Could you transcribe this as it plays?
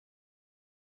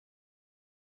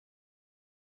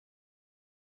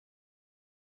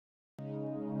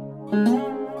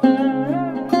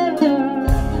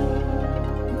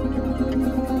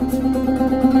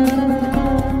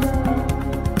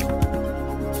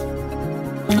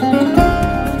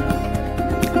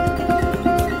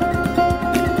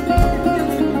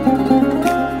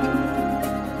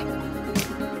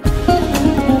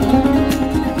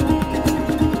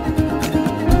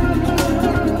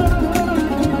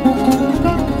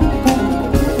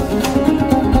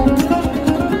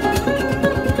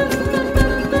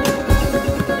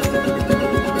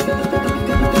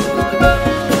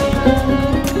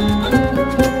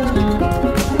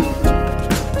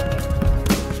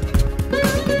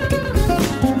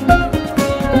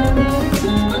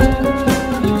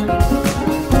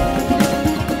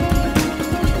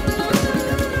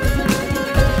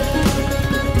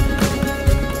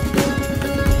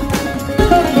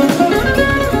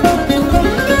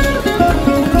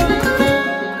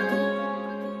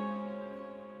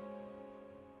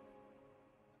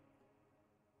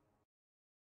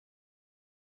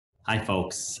Hi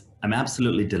folks, I'm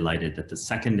absolutely delighted that the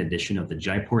second edition of the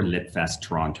Jaipur Lit Fest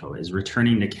Toronto is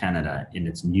returning to Canada in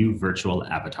its new virtual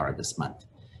avatar this month.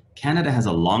 Canada has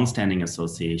a long-standing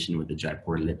association with the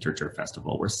Jaipur Literature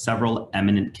Festival, where several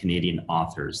eminent Canadian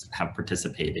authors have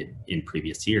participated in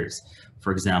previous years.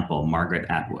 For example, Margaret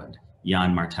Atwood,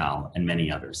 Jan Martel, and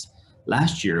many others.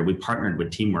 Last year, we partnered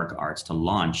with Teamwork Arts to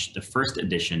launch the first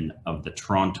edition of the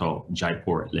Toronto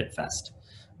Jaipur Lit Fest.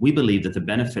 We believe that the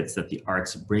benefits that the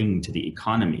arts bring to the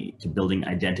economy, to building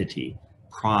identity,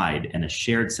 pride, and a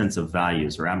shared sense of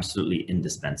values are absolutely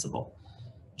indispensable.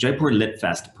 Jaipur Lit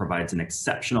Fest provides an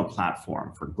exceptional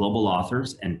platform for global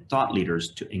authors and thought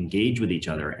leaders to engage with each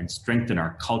other and strengthen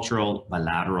our cultural,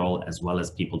 bilateral, as well as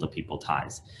people-to-people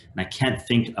ties. And I can't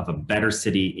think of a better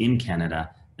city in Canada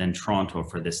than Toronto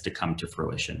for this to come to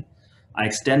fruition. I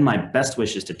extend my best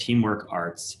wishes to Teamwork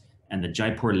Arts and the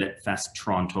Jaipur Lit Fest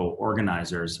Toronto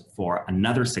organizers for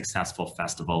another successful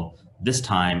festival, this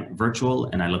time virtual,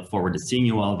 and I look forward to seeing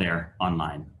you all there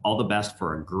online. All the best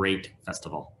for a great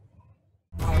festival.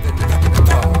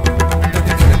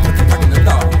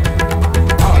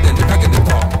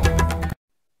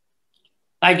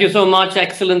 Thank you so much,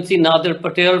 Excellency Nadir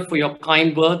Patel, for your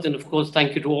kind words. And of course,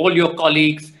 thank you to all your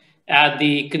colleagues at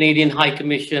the Canadian High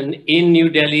Commission in New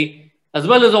Delhi, as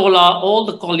well as all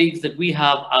the colleagues that we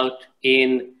have out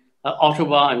in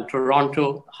Ottawa and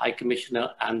Toronto, High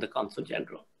Commissioner and the Consul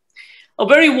General. A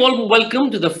very warm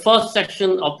welcome to the first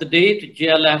session of the day to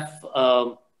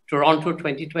JLF Toronto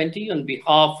 2020 on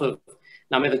behalf of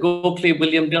Nameda Gokhale,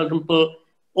 William Dalrymple,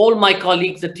 all my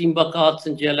colleagues at Teamwork Arts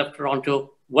and JLF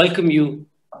Toronto, welcome you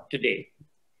today.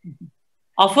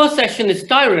 Our first session is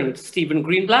Tyrant, Stephen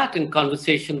Greenblatt, in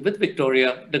conversation with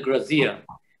Victoria de Grazia.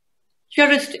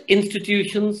 Cherished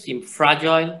institutions seem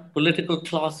fragile, political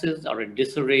classes are in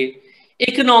disarray,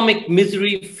 economic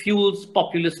misery fuels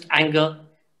populist anger,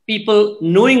 people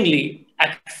knowingly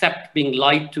accept being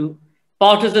lied to,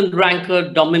 partisan rancor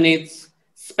dominates,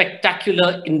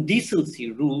 spectacular indecency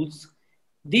rules.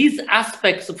 These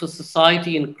aspects of a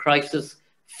society in crisis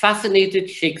fascinated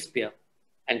Shakespeare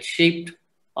and shaped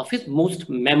of his most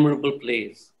memorable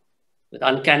plays. With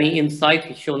uncanny insight,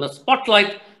 he shone a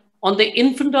spotlight on the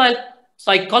infantile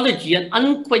psychology and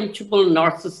unquenchable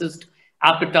narcissist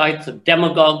appetites of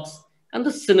demagogues and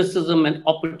the cynicism and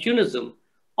opportunism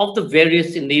of the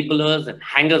various enablers and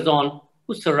hangers-on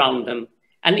who surround them,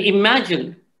 and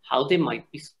imagine how they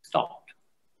might be stopped.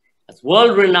 As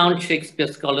world-renowned Shakespeare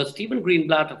scholar Stephen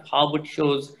Greenblatt of Harvard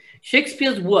shows,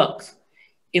 Shakespeare's works,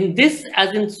 in this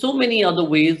as in so many other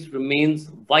ways, remains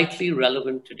vitally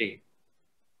relevant today.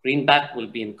 Greenblatt will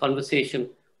be in conversation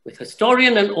with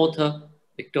historian and author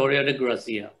Victoria de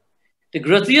Grazia. De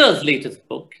Grazia's latest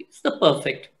book is The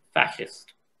Perfect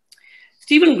Fascist.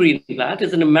 Stephen Greenblatt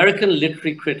is an American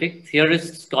literary critic,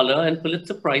 theorist, scholar, and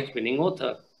Pulitzer Prize-winning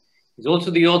author. He's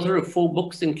also the author of 4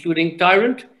 books, including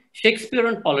Tyrant, Shakespeare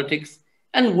and Politics,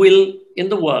 and Will in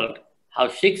the World, How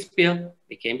Shakespeare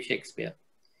Became Shakespeare.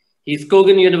 He's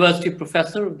Kogan University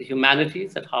Professor of the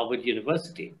Humanities at Harvard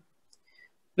University.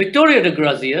 Victoria de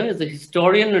Grazia is a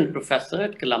historian and professor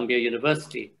at Columbia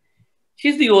University.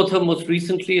 She's the author most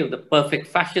recently of The Perfect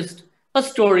Fascist, a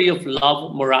story of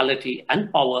love, morality,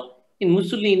 and power in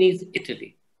Mussolini's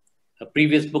Italy. Her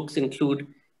previous books include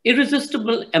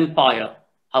Irresistible Empire,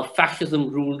 How Fascism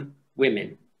Ruled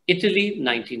Women, Italy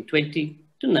 1920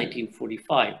 to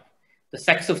 1945, The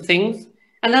Sex of Things,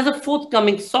 and has a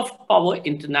forthcoming Soft Power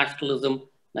Internationalism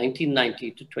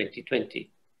 1990 to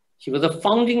 2020. She was a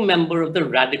founding member of the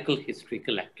Radical History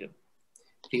Collective.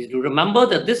 Please do remember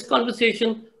that this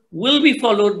conversation will be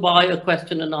followed by a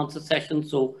question and answer session,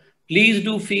 so Please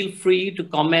do feel free to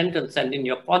comment and send in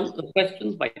your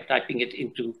questions by typing it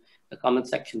into the comment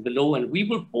section below, and we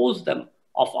will pose them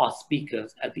of our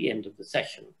speakers at the end of the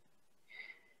session.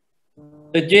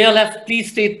 The JLF,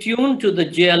 please stay tuned to the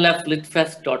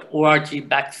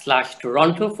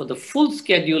jlflitfest.org/Toronto for the full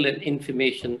schedule and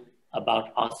information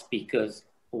about our speakers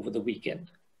over the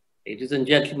weekend. Ladies and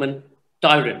gentlemen,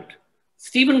 Tyrant,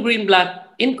 Stephen Greenblatt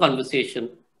in conversation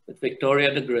with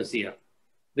Victoria de Grazia.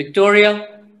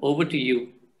 Victoria, over to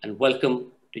you, and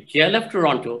welcome to JLF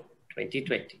Toronto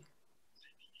 2020.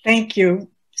 Thank you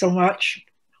so much,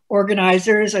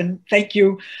 organizers, and thank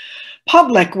you,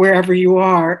 public, wherever you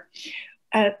are.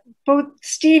 Both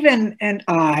Stephen and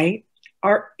I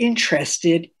are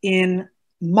interested in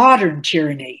modern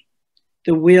tyranny,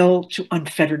 the will to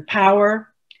unfettered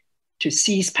power, to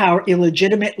seize power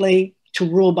illegitimately, to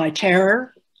rule by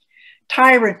terror.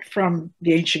 Tyrant from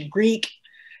the ancient Greek,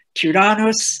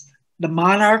 Tyrannos, the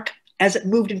monarch, as it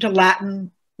moved into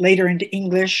Latin, later into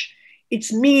English,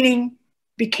 its meaning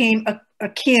became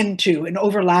akin to and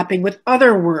overlapping with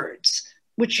other words,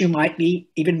 which you might be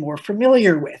even more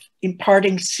familiar with,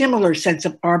 imparting similar sense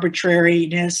of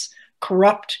arbitrariness,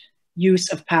 corrupt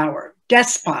use of power,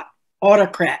 despot,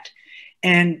 autocrat,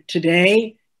 and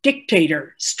today,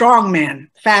 dictator,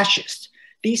 strongman, fascist.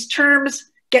 These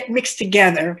terms get mixed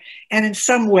together, and in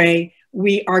some way,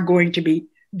 we are going to be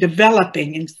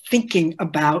developing and thinking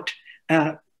about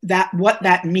what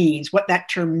that means, what that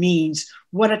term means,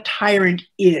 what a tyrant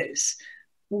is,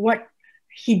 what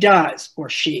he does or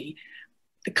she,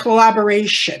 the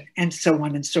collaboration, and so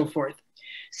on and so forth.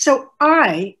 So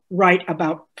I write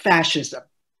about fascism.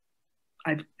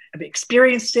 I've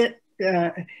experienced it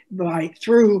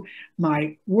through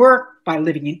my work, by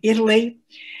living in Italy,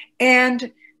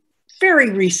 and very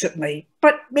recently,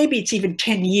 but maybe it's even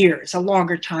 10 years, a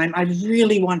longer time, I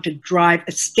really want to drive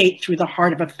a state through the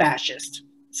heart of a fascist.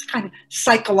 It's kind of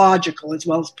psychological as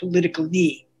well as political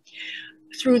need.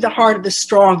 Through the heart of the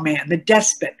strongman, the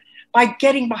despot, by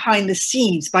getting behind the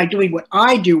scenes, by doing what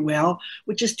I do well,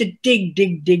 which is to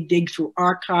dig through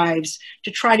archives,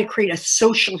 to try to create a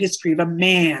social history of a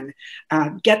man,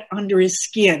 get under his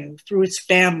skin through his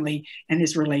family and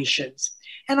his relations.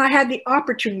 And I had the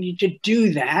opportunity to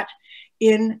do that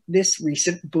in this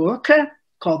recent book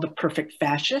called The Perfect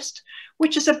Fascist,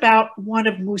 which is about one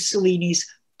of Mussolini's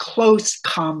close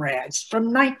comrades from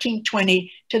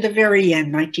 1920 to the very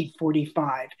end,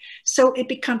 1945. So it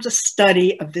becomes a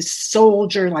study of this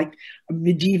soldier, like a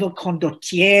medieval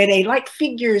condottiere, like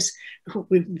figures who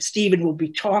Stephen will be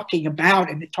talking about,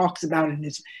 and it talks about in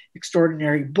his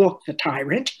extraordinary book, The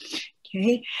Tyrant.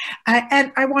 Okay.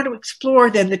 And I want to explore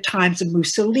then the times of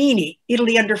Mussolini,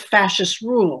 Italy under fascist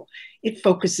rule. It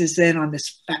focuses then on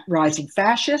this rising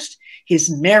fascist, his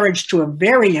marriage to a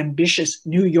very ambitious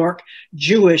New York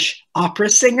Jewish opera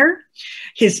singer,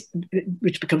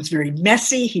 which becomes very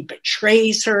messy. He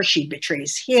betrays her, she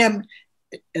betrays him.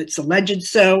 It's alleged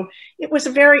so. It was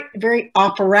a very, very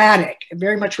operatic,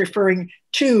 very much referring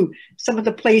to some of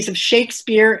the plays of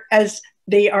Shakespeare as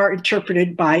they are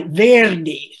interpreted by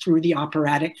Verdi through the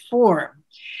operatic form.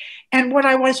 And what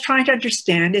I was trying to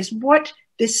understand is what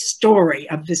this story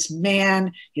of this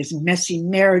man, his messy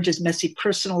marriage, his messy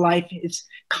personal life, his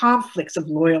conflicts of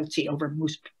loyalty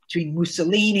between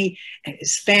Mussolini and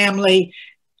his family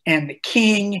and the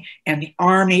king and the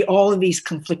army, all of these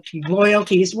conflicting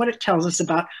loyalties, what it tells us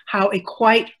about how a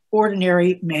quite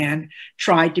ordinary man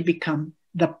tried to become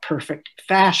the perfect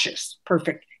fascist,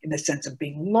 perfect in the sense of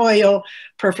being loyal,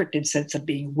 perfect in the sense of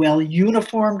being well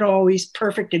uniformed always,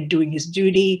 perfect in doing his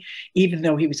duty, even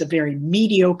though he was a very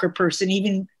mediocre person,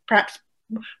 even perhaps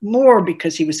more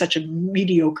because he was such a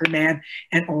mediocre man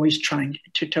and always trying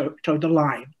to toe the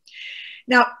line.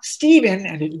 Now, Stephen,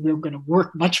 and we're going to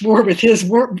work much more with his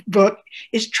book,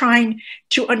 is trying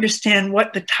to understand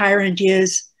what the tyrant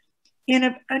is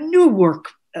in a new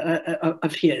work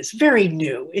of his, very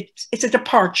new. It's a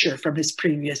departure from his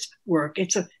previous work.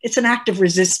 It's an act of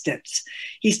resistance.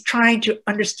 He's trying to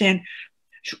understand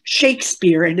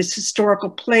Shakespeare and his historical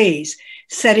plays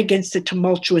set against the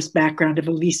tumultuous background of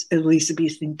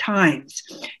Elizabethan times,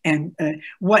 and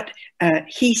what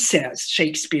he says,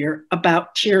 Shakespeare,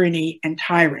 about tyranny and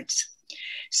tyrants.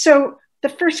 So the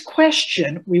first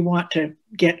question we want to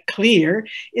get clear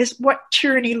is what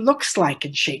tyranny looks like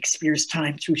in Shakespeare's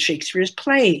time through Shakespeare's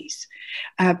plays.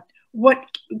 What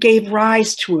gave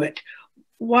rise to it?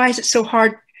 Why is it so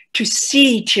hard to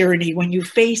see tyranny when you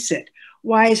face it?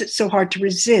 Why is it so hard to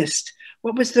resist?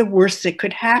 What was the worst that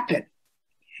could happen?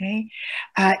 Okay.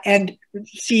 And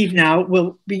Steve now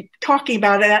will be talking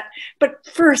about that. But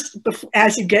first,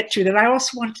 as you get to that, I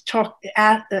also want to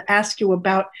ask you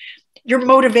about your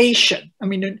motivation. I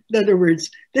mean, in other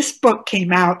words, this book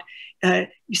came out,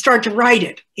 you started to write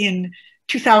it in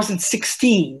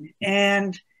 2016,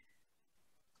 and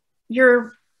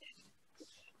you're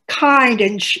kind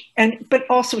but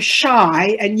also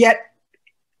shy, and yet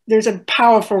there's a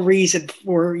powerful reason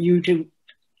for you to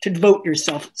devote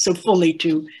yourself so fully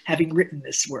to having written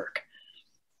this work.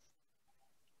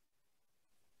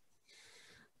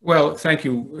 Well, thank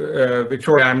you,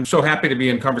 Victoria. I'm so happy to be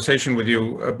in conversation with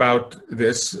you about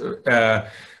this,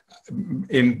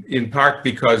 in part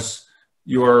because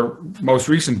your most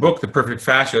recent book, The Perfect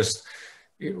Fascist,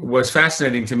 was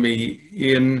fascinating to me.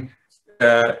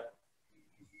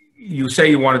 You say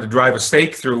you wanted to drive a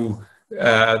stake through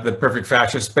The Perfect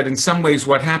Fascist, but in some ways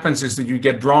what happens is that you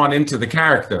get drawn into the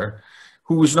character,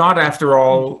 who is not, after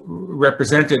all,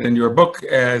 represented in your book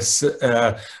as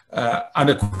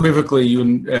unequivocally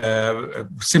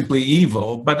simply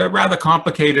evil, but a rather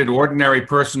complicated, ordinary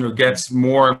person who gets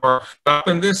more and more up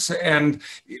in this, and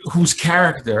whose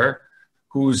character,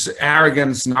 whose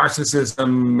arrogance,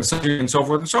 narcissism, misogyny, and so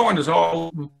forth and so on, is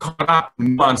all caught up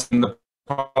once in the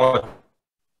politics.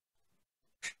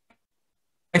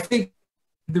 I think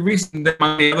the reason that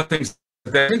among the other things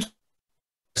that are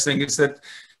interesting is that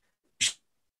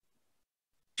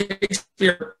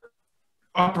Shakespeare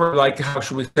operates like, how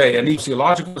should we say, an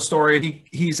etiological story.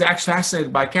 He's actually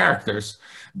fascinated by characters,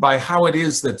 by how it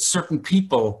is that certain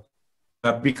people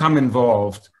become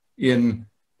involved in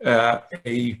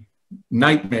a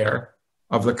nightmare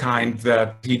of the kind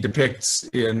that he depicts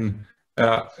in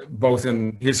both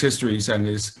in his histories and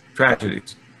his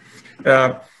tragedies.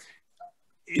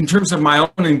 In terms of my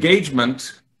own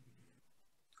engagement,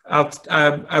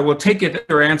 I will take it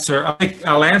your answer.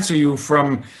 I'll answer you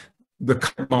from the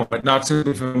current moment, not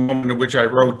simply from the moment in which I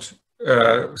wrote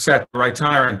Set the Right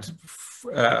Tyrant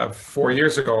 4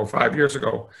 years ago, 5 years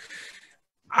ago.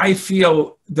 I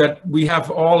feel that we have,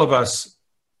 all of us,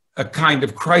 a kind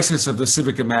of crisis of the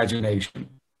civic imagination.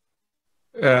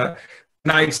 And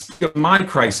I feel my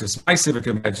crisis, my civic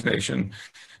imagination,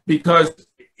 because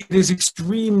it is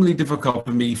extremely difficult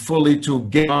for me fully to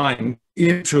get mine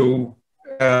into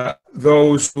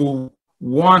those who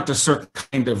want a certain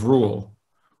kind of rule,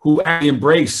 who actually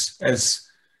embrace, as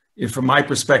from my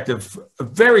perspective, a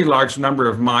very large number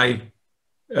of my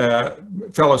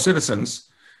fellow citizens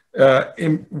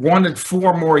wanted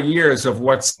 4 more years of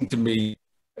what seemed to me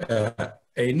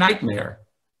a nightmare.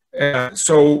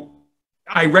 So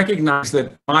I recognize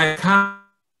that my account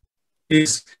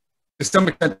is, to some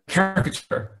extent, a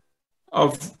caricature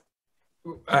of,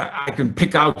 I can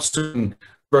pick out certain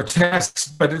grotesques,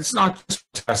 but it's not just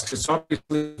grotesque, it's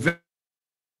obviously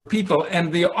people.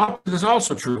 And the opposite is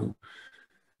also true,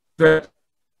 that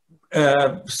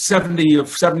 70 of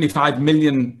 75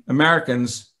 million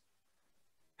Americans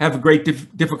have a great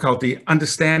difficulty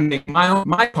understanding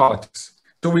my politics.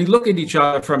 So we look at each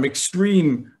other from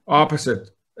extreme opposite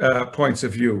points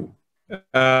of view.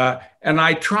 And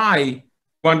I try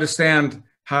to understand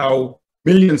how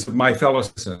millions of my fellow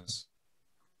citizens,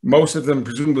 most of them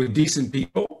presumably decent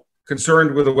people,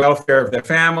 concerned with the welfare of their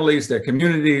families, their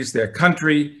communities, their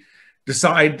country,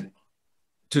 decide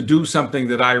to do something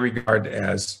that I regard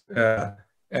as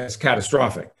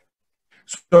catastrophic.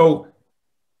 So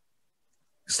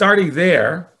starting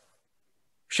there,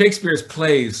 Shakespeare's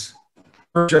plays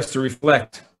are just to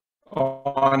reflect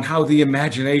on how the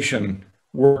imagination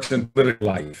works in political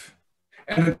life.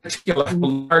 And in particular, how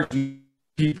large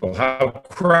people, how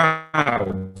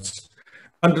crowds,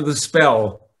 under the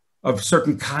spell of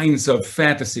certain kinds of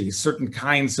fantasies, certain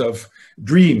kinds of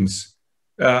dreams,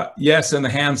 yes, in the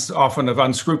hands often of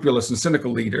unscrupulous and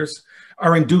cynical leaders,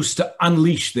 are induced to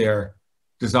unleash their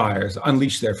desires,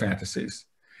 unleash their fantasies.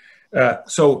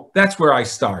 So that's where I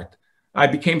start. I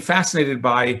became fascinated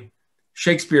by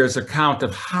Shakespeare's account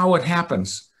of how it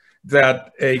happens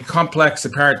that a complex,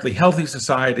 apparently healthy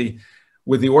society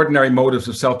with the ordinary motives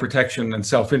of self-protection and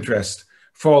self-interest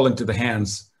fall into the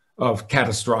hands of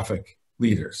catastrophic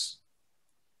leaders.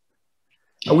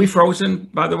 Are we frozen,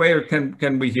 by the way, or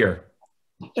can we hear?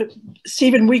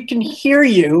 Stephen, we can hear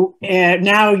you, and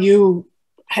now you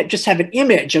just have an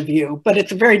image of you, but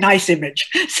it's a very nice image.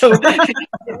 So,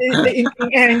 and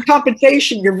in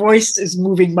compensation, your voice is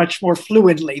moving much more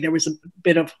fluidly. There was a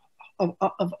bit of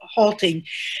halting.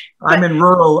 I'm in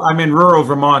rural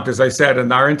Vermont, as I said,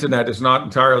 and our internet is not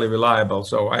entirely reliable,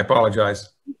 so I apologize.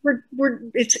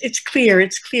 It's clear.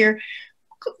 It's clear.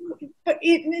 But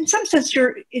in some sense,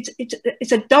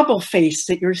 it's a double face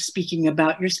that you're speaking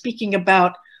about. You're speaking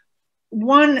about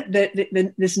one,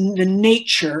 the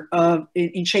nature of,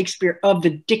 in Shakespeare, of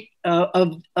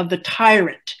the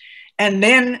tyrant, and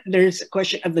then there's a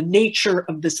question of the nature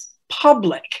of this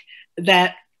public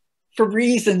that, for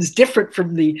reasons different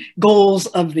from the goals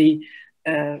of the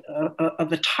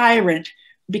tyrant,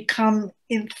 become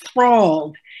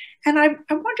enthralled. And I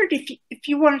wondered if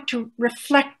you wanted to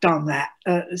reflect on that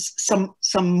some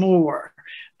more.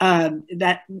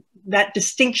 That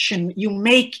distinction you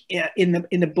make in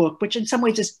the book, which in some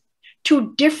ways is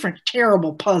two different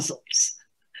terrible puzzles.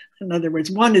 In other words,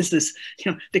 one is this,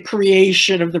 the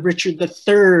creation of the Richard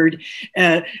III,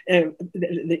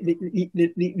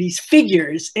 these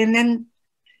figures, and then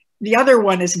the other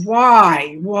one is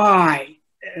why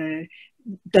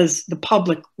does the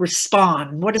public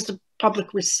respond? What is the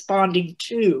public responding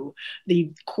to?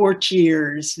 The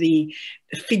courtiers, the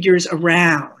figures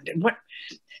around, and what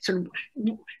sort of.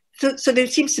 So there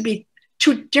seems to be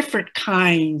two different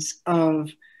kinds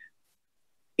of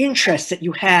interest that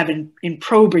you have in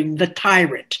probing the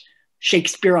tyrant,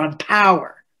 Shakespeare on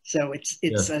power. So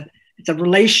it's a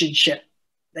relationship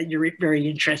that you're very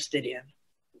interested in.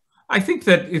 I think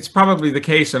that it's probably the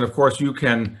case, and of course you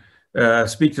can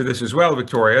speak to this as well,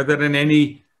 Victoria, that in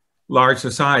any large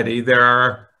society there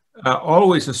are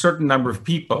always a certain number of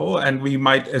people, and we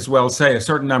might as well say a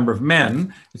certain number of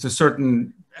men. It's a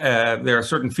certain there are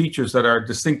certain features that are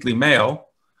distinctly male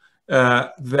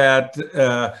that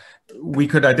we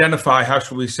could identify, how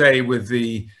shall we say, with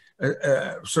the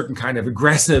certain kind of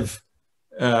aggressive,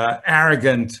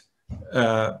 arrogant,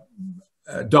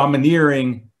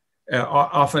 domineering,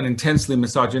 often intensely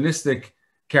misogynistic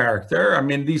character. I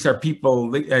mean, these are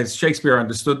people, as Shakespeare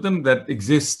understood them, that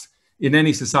exist in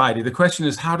any society. The question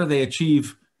is, how do they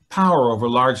achieve power over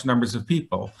large numbers of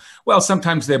people? Well,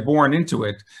 sometimes they're born into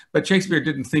it, but Shakespeare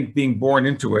didn't think being born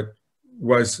into it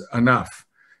was enough,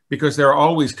 because there are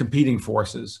always competing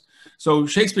forces. So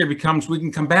Shakespeare becomes, we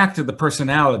can come back to the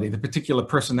personality, the particular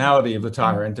personality of the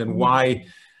tyrant, and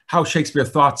how Shakespeare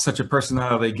thought such a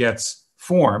personality gets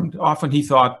formed. Often he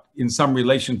thought in some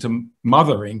relation to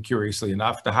mothering, curiously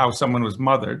enough, to how someone was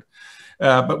mothered,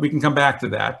 but we can come back to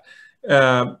that.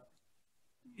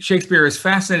 Shakespeare is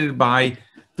fascinated by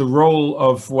the role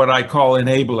of what I call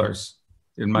enablers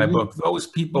in my book, those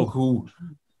people who,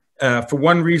 for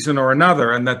one reason or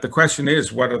another, and that the question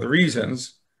is, what are the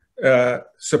reasons,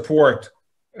 support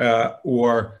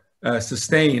or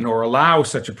sustain or allow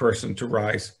such a person to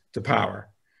rise to power.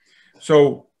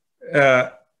 So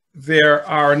there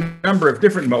are a number of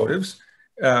different motives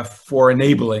for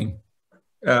enabling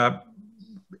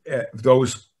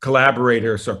those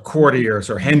collaborators or courtiers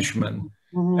or henchmen.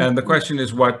 And the question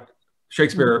is what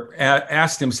Shakespeare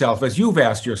asked himself, as you've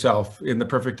asked yourself in The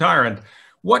Perfect Tyrant,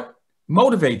 what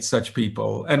motivates such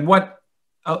people, and what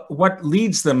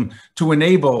leads them to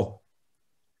enable,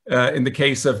 in the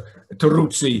case of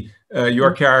Teruzzi,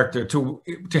 your character,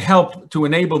 to help to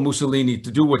enable Mussolini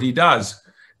to do what he does.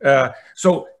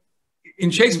 So in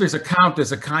Shakespeare's account,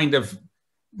 there's a kind of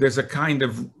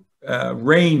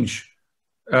range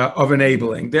of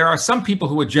enabling. There are some people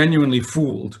who are genuinely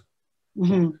fooled.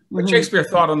 But Shakespeare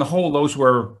thought on the whole those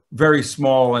were very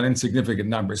small and insignificant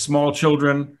numbers. Small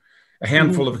children, a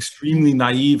handful of extremely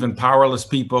naive and powerless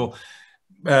people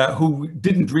who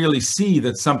didn't really see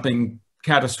that something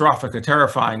catastrophic or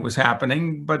terrifying was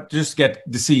happening, but just get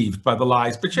deceived by the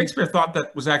lies. But Shakespeare thought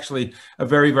that was actually a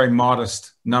very, very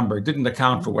modest number. It didn't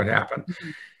account for what happened.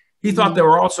 He thought there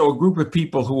were also a group of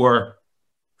people who were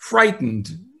frightened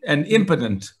and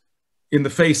impotent in the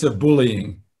face of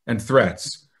bullying and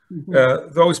threats.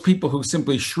 Those people who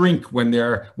simply shrink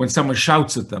when someone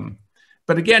shouts at them.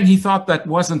 But again, he thought that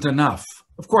wasn't enough.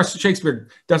 Of course, Shakespeare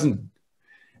doesn't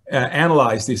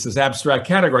analyze these as abstract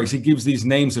categories. He gives these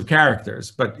names of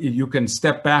characters, but you can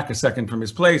step back a second from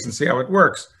his plays and see how it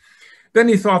works. Then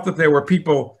he thought that there were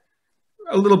people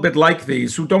a little bit like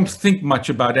these who don't think much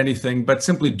about anything, but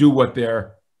simply do what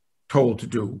they're told to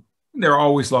do. There are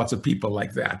always lots of people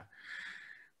like that.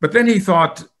 But then he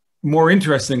thought, more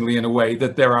interestingly in a way,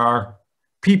 that there are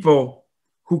people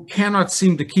who cannot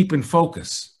seem to keep in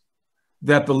focus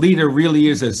that the leader really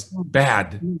is as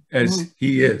bad as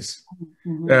he is,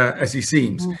 as he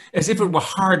seems, as if it were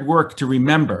hard work to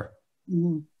remember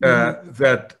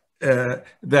that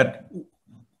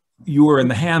you are in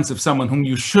the hands of someone whom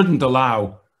you shouldn't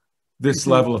allow this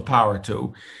level of power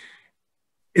to.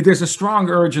 There's a strong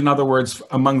urge, in other words,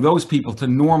 among those people to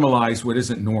normalize what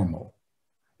isn't normal.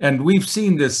 And we've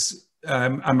seen this,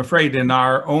 I'm afraid, in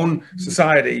our own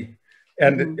society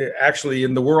and actually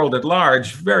in the world at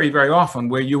large, very, very often,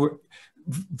 where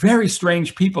very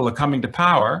strange people are coming to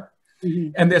power.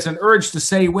 And there's an urge to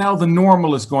say, well, the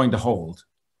normal is going to hold.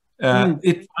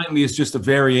 It finally is just a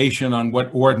variation on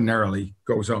what ordinarily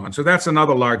goes on. So that's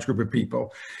another large group of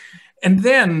people. And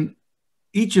then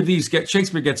each of these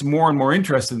Shakespeare gets more and more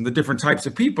interested in the different types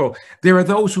of people. There are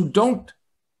those who don't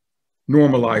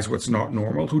normalize what's not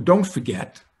normal, who don't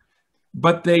forget,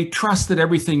 but they trust that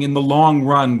everything in the long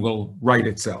run will right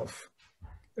itself,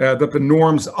 that the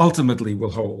norms ultimately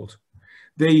will hold.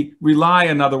 They rely,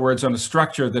 in other words, on a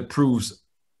structure that proves,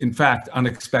 in fact,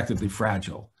 unexpectedly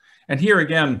fragile. And here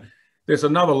again, there's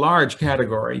another large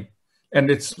category, and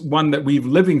it's one that we're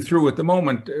living through at the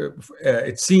moment.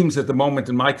 It seems at the moment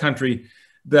in my country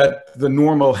that the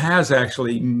normal has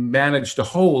actually managed to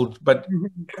hold, but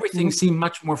everything seemed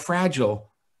much more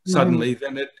fragile suddenly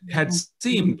than it had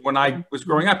seemed when I was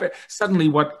growing up. Suddenly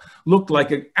what looked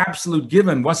like an absolute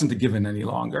given wasn't a given any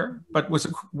longer, but was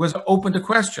open to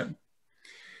question.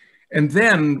 And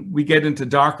then we get into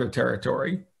darker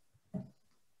territory.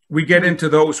 We get into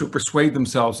those who persuade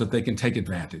themselves that they can take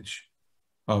advantage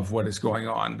of what is going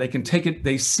on. They can take it,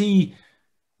 they see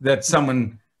that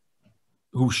someone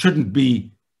who shouldn't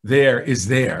be there is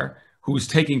there, who's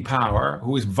taking power,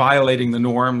 who is violating the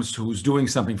norms, who's doing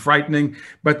something frightening,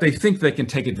 but they think they can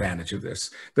take advantage of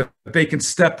this, that they can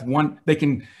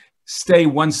stay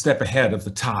one step ahead of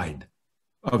the tide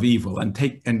of evil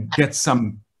and get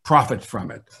some profit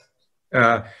from it.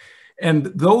 And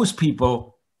those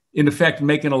people, in effect,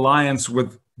 make an alliance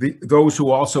with those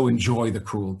who also enjoy the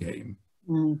cruel game.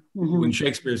 Who, in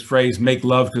Shakespeare's phrase, make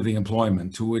love to the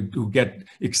employment, who get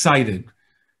excited,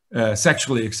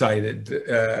 sexually excited,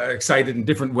 excited in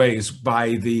different ways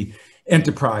by the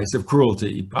enterprise of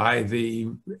cruelty, by the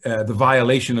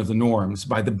violation of the norms,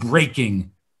 by the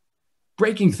breaking.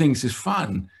 Breaking things is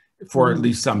fun for at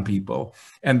least some people,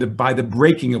 and by the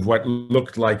breaking of what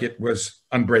looked like it was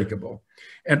unbreakable.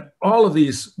 And all of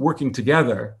these working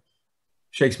together,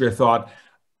 Shakespeare thought,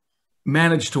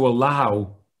 managed to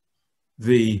allow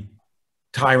the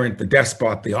tyrant, the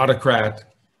despot, the autocrat,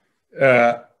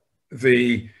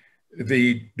 the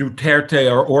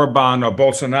Duterte or Orban or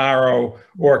Bolsonaro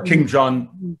or Kim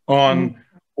Jong-un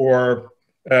or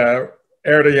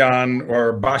Erdogan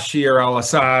or Bashir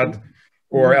al-Assad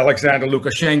or Alexander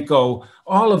Lukashenko,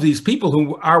 all of these people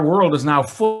who our world is now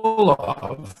full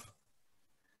of,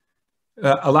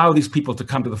 allow these people to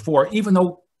come to the fore, even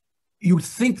though you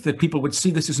think that people would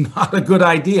see this as not a good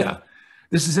idea.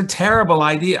 This is a terrible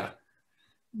idea.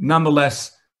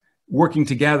 Nonetheless, working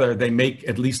together, they make,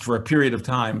 at least for a period of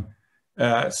time,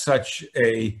 such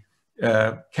a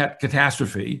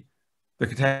catastrophe, the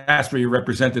catastrophe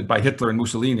represented by Hitler and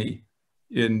Mussolini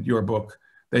in your book,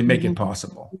 they make it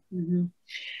possible.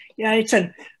 Yeah, it's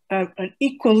an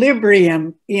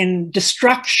equilibrium in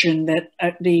destruction that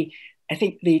I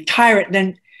think the tyrant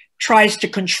then tries to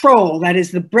control. That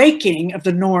is the breaking of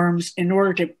the norms in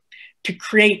order to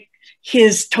create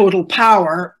his total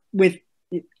power with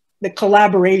the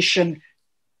collaboration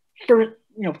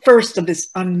first of this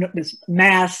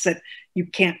mass that you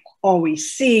can't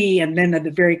always see, and then of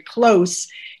the very close.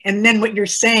 And then what you're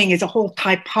saying is a whole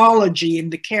typology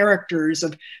in the characters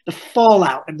of the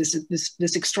fallout of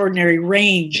this extraordinary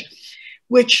range,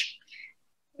 which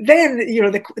then,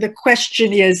 the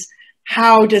question is,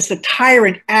 how does the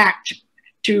tyrant act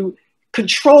to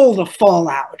control the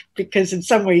fallout? Because in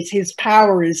some ways his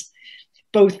power is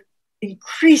both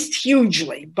increased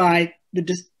hugely by the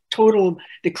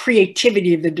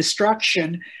creativity of the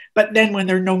destruction, but then when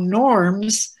there are no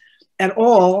norms at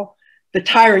all, the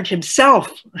tyrant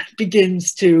himself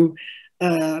begins to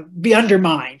be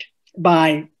undermined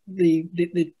by the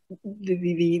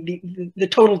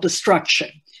total destruction.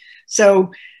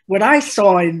 So what I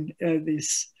saw in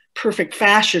this Perfect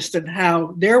Fascist and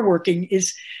how they're working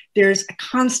is there's a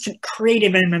constant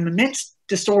creative and immense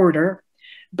disorder,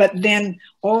 but then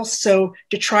also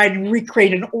to try and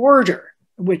recreate an order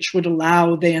which would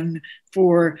allow then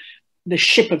for the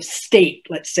ship of state,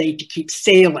 let's say, to keep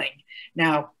sailing.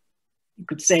 Now, you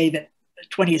could say that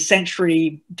 20th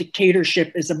century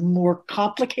dictatorship is a more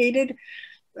complicated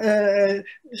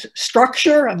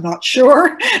structure. I'm not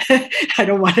sure. I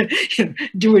don't want to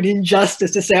do an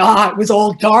injustice to say, it was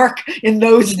all dark in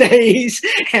those days.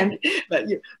 But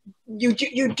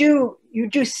you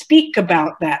do speak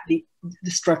about that, the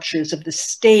structures of the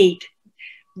state,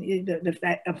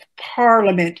 of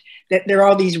parliament, that there are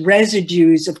all these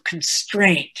residues of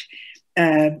constraint.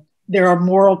 There are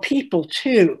moral people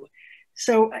too.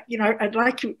 So, I'd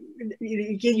like to,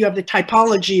 again, you have the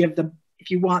typology of if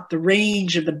you want, the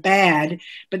range of the bad,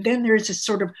 but then there's a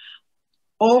sort of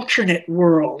alternate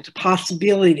world,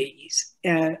 possibilities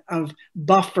of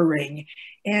buffering.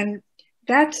 And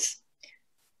that's,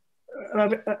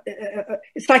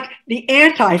 it's like the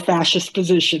anti-fascist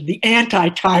position, the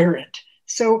anti-tyrant.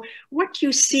 So what do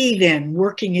you see then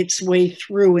working its way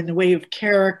through in the way of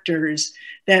characters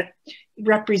that,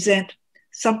 represent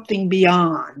something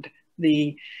beyond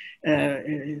the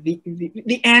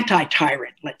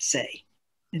anti-tyrant, let's say.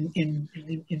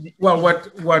 Well,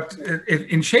 what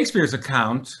in Shakespeare's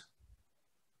account,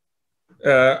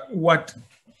 what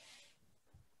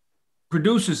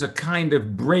produces a kind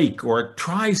of break, or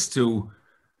tries to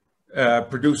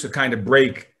produce a kind of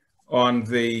break on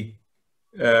the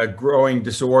growing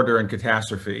disorder and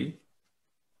catastrophe,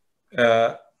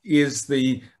 is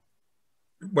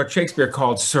what Shakespeare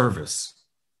called service.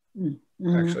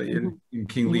 Actually, in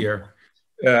King Lear,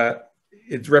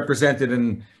 it's represented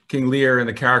in King Lear in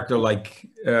a character like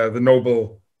the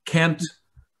noble Kent,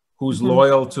 who's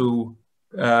loyal to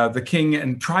the king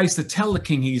and tries to tell the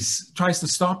king, tries to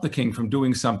stop the king from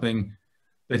doing something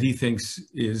that he thinks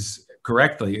is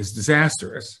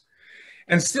disastrous.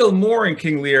 And still more in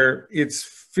King Lear, it's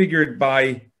figured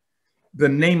by the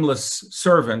nameless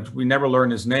servant, we never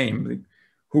learn his name,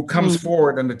 who comes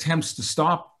forward and attempts to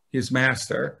stop his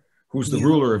master, who's the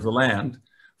ruler of the land,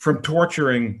 from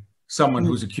torturing someone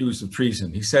who's accused of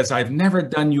treason. He says, I've never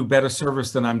done you better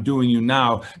service than I'm doing you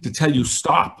now to tell you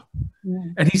stop.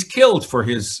 And he's killed for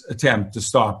his attempt to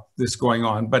stop this going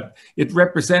on. But it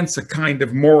represents a kind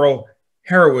of moral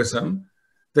heroism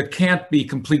that can't be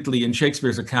completely, in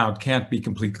Shakespeare's account, can't be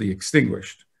completely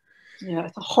extinguished. Yeah,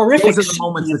 it's a horrific. Those are the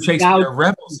moments that Shakespeare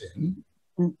revels in.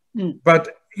 But,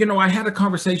 you know, I had a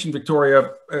conversation,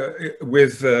 Victoria,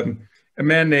 with a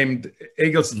man named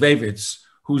Egils Levits,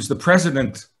 who's the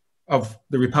president of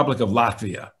the Republic of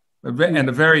Latvia, and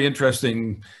a very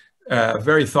interesting,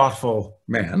 very thoughtful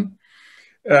man.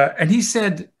 And he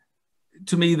said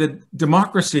to me that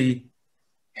democracy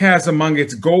has among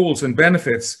its goals and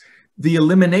benefits the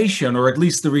elimination, or at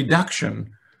least the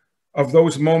reduction, of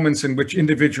those moments in which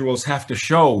individuals have to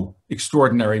show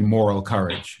extraordinary moral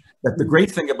courage. That the great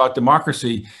thing about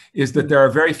democracy is that there are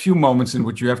very few moments in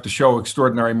which you have to show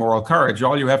extraordinary moral courage.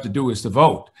 All you have to do is to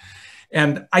vote.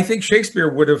 And I think Shakespeare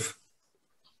would have,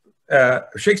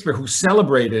 Shakespeare, who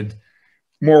celebrated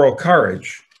moral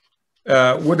courage,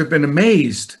 would have been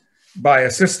amazed by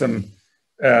a system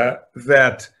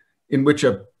that in which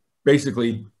a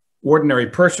basically ordinary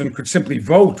person could simply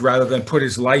vote rather than put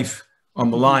his life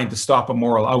on the line to stop a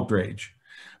moral outrage.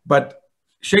 But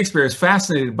Shakespeare is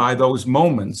fascinated by those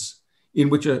moments in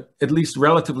which at least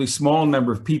relatively small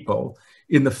number of people,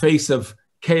 in the face of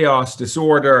chaos,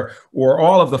 disorder, or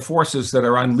all of the forces that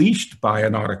are unleashed by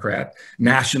an autocrat,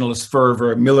 nationalist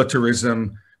fervor,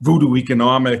 militarism, voodoo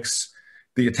economics,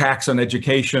 the attacks on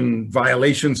education,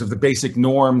 violations of the basic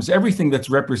norms, everything that's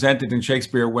represented in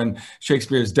Shakespeare when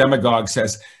Shakespeare's demagogue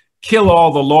says, kill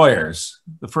all the lawyers.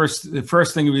 The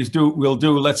first thing we'll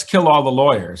do, let's kill all the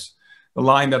lawyers. The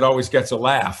line that always gets a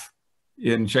laugh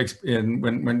in Shakespeare,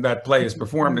 when that play is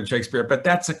performed in Shakespeare. But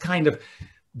that's a kind of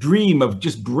dream of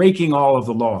just breaking all of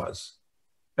the laws.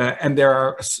 And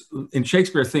in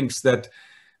Shakespeare thinks that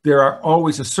there are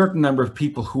always a certain number of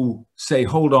people who say,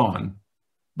 hold on,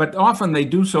 but often they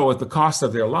do so at the cost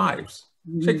of their lives.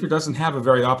 Shakespeare doesn't have a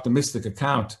very optimistic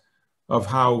account of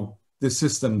how this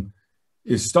system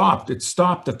is stopped. It's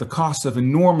stopped at the cost of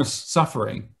enormous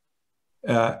suffering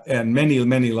and many,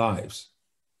 many lives.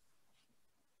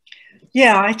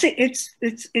 Yeah, I think it's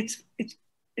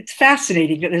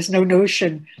fascinating that there's no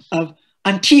notion of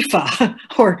Antifa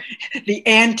or the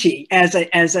anti as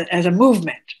a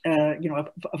movement, you know,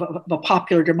 of a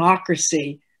popular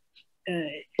democracy,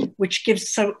 which gives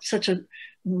such a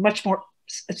much more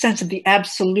a sense of the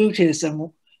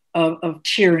absolutism of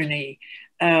tyranny.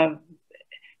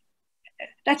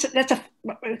 That's an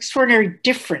extraordinary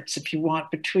difference, if you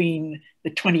want, between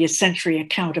the 20th century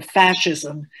account of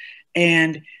fascism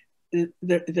and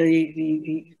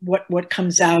what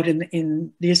comes out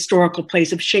in the historical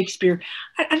plays of Shakespeare.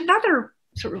 Another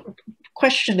sort of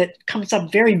question that comes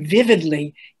up very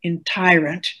vividly in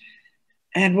Tyrant,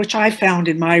 and which I found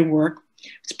in my work,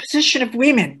 is the position of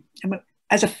women.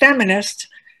 As a feminist,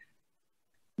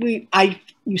 I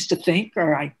used to think,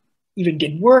 or I even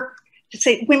did work, to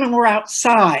say women were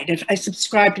outside. I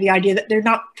subscribe to the idea that they're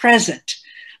not present.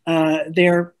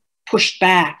 They're pushed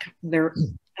back. They're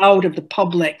out of the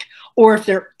public. Or if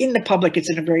they're in the public, it's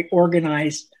in a very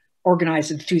organized,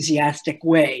 enthusiastic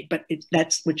way. But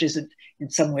which isn't in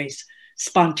some ways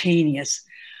spontaneous.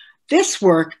 This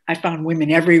work, I found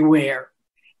women everywhere,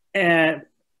 in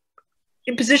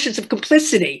positions of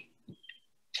complicity,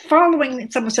 following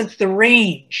in some sense the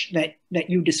range that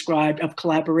you described of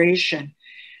collaboration.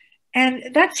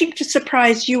 And that seemed to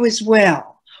surprise you as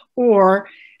well, or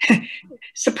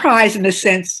surprise in the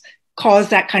sense caused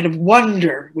that kind of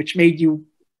wonder, which made you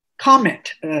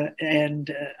comment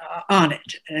on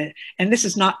it. And this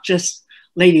is not just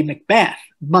Lady Macbeth,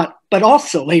 but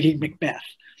also Lady Macbeth.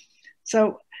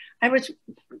 So I was,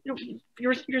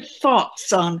 your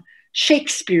thoughts on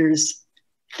Shakespeare's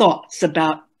thoughts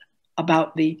about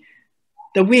the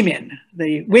women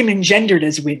gendered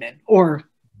as women, or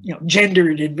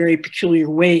gendered in very peculiar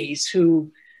ways,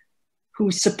 who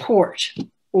support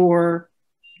or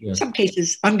in some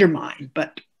cases undermine.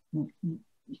 But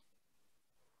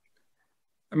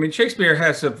I mean, Shakespeare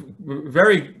has a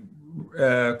very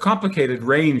complicated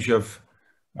range of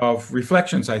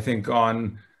reflections, I think,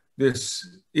 on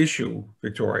this issue,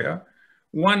 Victoria.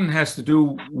 One has to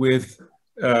do with,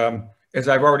 as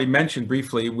I've already mentioned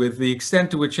briefly, with the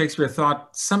extent to which Shakespeare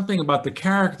thought something about the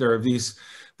character of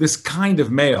this kind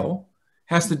of male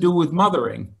has to do with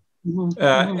mothering.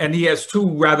 And he has two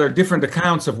rather different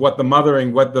accounts of what the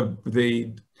mothering, what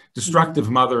the destructive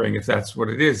mothering, if that's what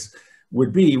it is,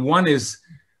 would be. One is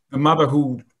the mother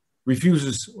who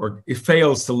refuses or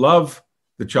fails to love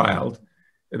the child.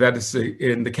 That is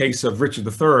in the case of Richard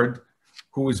III,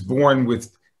 who was born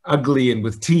with ugly and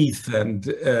with teeth, and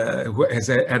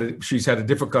she's had a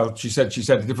difficult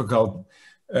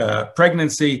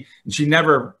pregnancy, and she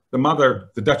never, the mother,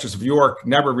 the Duchess of York,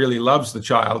 never really loves the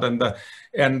child, and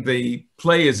the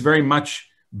play is very much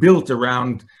built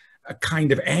around a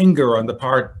kind of anger on the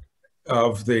part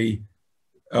of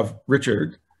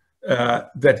Richard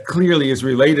that clearly is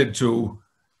related to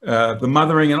the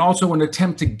mothering, and also an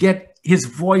attempt to get his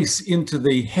voice into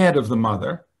the head of the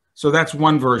mother. So that's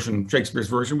one version, Shakespeare's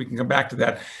version. We can come back to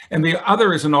that. And the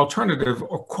other is an alternative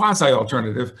or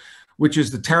quasi-alternative, which is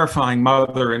the terrifying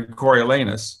mother in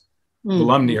Coriolanus,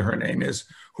 Volumnia her name is,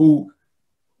 who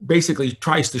basically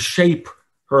tries to shape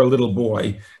her little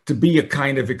boy to be a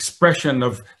kind of expression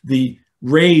of the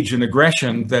rage and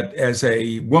aggression that as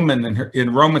a woman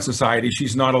in Roman society,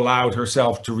 she's not allowed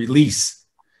herself to release,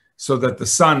 so that the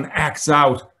son acts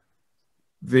out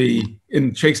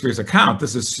in Shakespeare's account,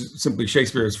 this is simply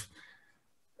Shakespeare's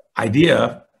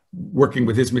idea, working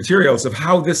with his materials, of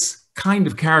how this kind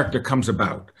of character comes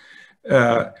about.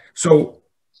 So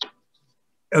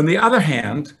on the other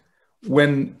hand,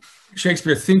 when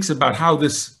Shakespeare thinks about how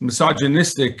this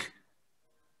misogynistic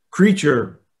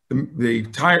creature, the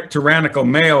tyrannical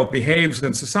male, behaves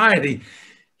in society,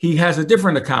 he has a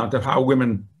different account of how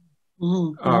women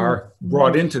are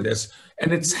brought into this.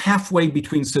 And it's halfway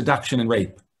between seduction and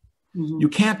rape. You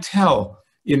can't tell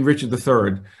in Richard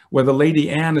III whether Lady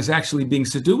Anne is actually being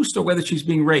seduced or whether she's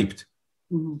being raped.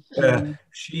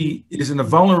 She is in a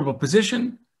vulnerable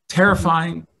position,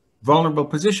 terrifying, vulnerable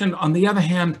position. On the other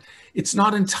hand, it's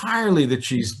not entirely that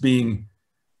she's being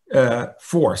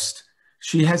forced.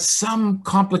 She has some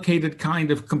complicated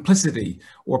kind of complicity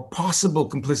or possible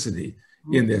complicity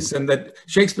in this, and that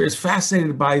Shakespeare is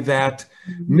fascinated by that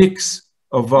mix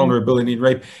of vulnerability and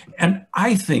rape. And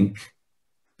I think,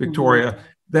 Victoria,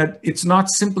 that it's not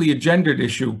simply a gendered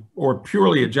issue or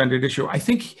purely a gendered issue. I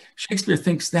think Shakespeare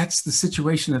thinks that's the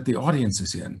situation that the audience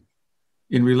is in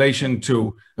relation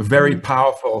to a very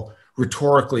powerful,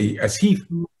 rhetorically, as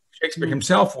Shakespeare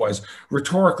himself was,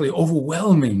 rhetorically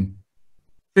overwhelming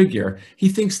figure. He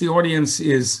thinks the audience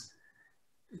is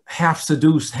half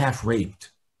seduced, half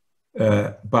raped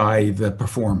by the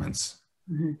performance.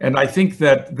 And I think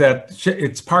that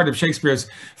it's part of Shakespeare's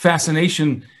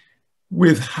fascination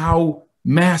with how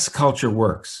mass culture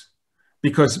works,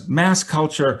 because mass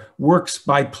culture works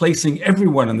by placing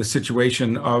everyone in the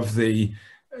situation of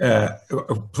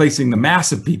placing the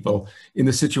mass of people in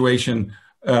the situation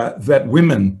that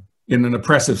women in an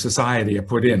oppressive society are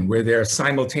put in, where they're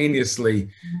simultaneously,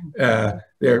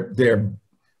 they're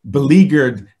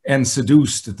beleaguered and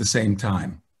seduced at the same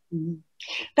time.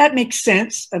 That makes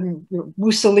sense.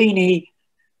 Mussolini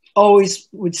always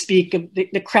would speak of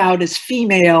the crowd as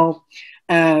female.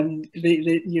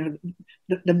 The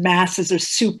masses are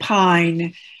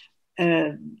supine.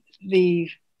 The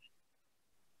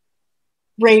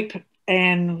rape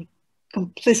and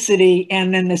complicity,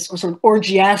 and then this sort of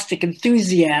orgiastic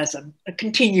enthusiasm, a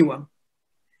continuum,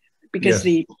 because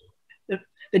the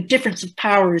difference of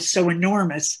power is so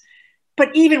enormous.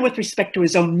 But even with respect to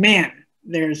his own men,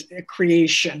 there's a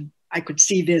creation. I could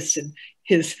see this in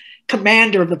his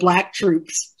commander of the black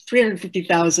troops,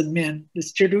 350,000 men,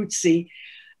 this Teruzzi,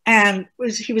 and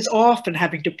he was often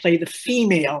having to play the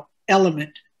female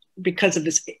element because of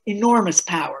this enormous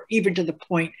power, even to the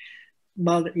point,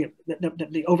 mother,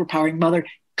 the overpowering mother,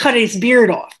 cut his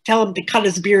beard off. Tell him to cut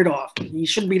his beard off. He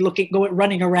shouldn't be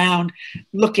running around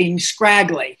looking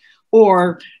scraggly,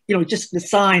 or just the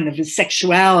sign of his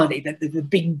sexuality, that the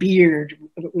big beard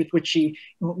with which he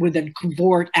would then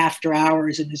cavort after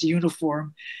hours in his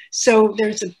uniform. So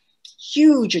there's a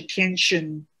huge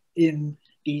attention in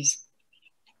these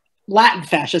Latin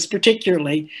fascists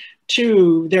particularly,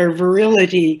 to their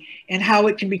virility and how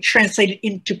it can be translated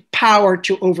into power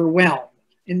to overwhelm,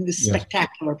 in this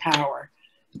spectacular power.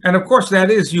 And of course,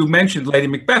 that is, you mentioned Lady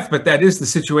Macbeth, but that is the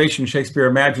situation Shakespeare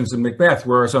imagines in Macbeth,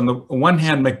 whereas on the one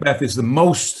hand, Macbeth is the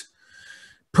most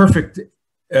perfect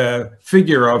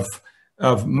figure of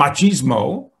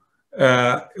machismo,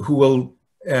 who will,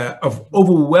 of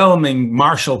overwhelming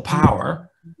martial power.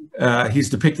 He's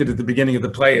depicted at the beginning of the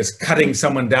play as cutting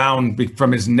someone down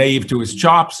from his knave to his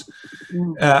chops.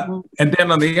 And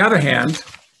then on the other hand,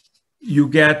 you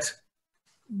get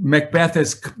Macbeth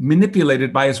as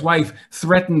manipulated by his wife,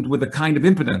 threatened with a kind of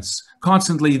impotence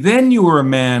constantly. Then you were a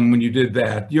man when you did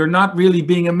that. You're not really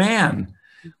being a man.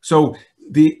 So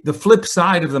the flip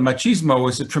side of the machismo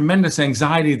is a tremendous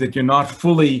anxiety that you're not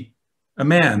fully a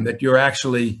man, that you're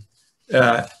actually,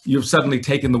 you've suddenly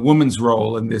taken the woman's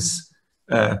role in this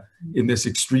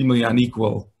extremely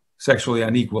unequal, sexually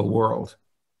unequal world.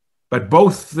 But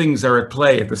both things are at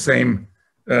play at the same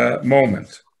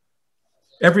moment.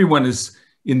 Everyone is,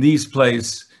 in these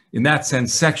plays, in that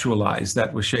sense, sexualized.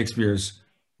 That was Shakespeare's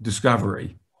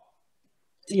discovery.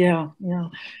 Yeah, yeah.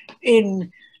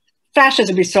 In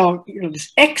fascism, we saw,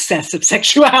 this excess of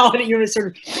sexuality.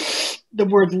 Sort of the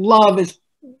word love is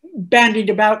bandied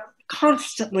about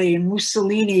constantly. And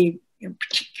Mussolini,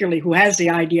 particularly, who has the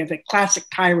idea of the classic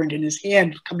tyrant in his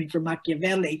head, coming from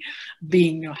Machiavelli,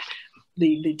 being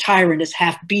the tyrant is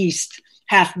half beast,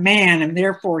 half man, and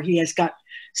therefore he has got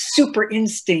super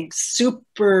instincts,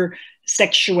 super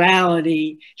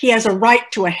sexuality. He has a right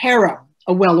to a harem,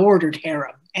 a well-ordered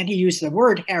harem, and he used the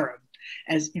word harem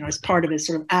as as part of his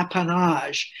sort of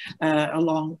appanage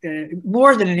along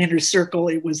more than an inner circle.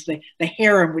 It was the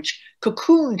harem which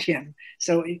cocooned him.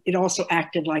 So it also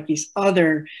acted like these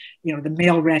other, the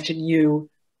male retinue,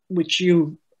 which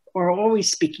you are always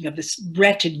speaking of, this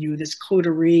retinue, this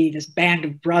coterie, this band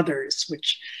of brothers,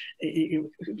 which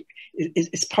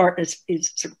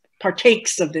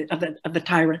partakes of the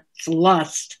tyrant's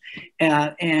lust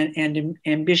and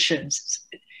ambitions.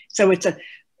 So it's a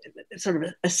sort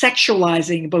of a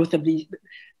sexualizing both of the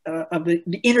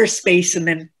inner space and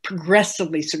then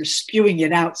progressively sort of spewing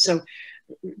it out. So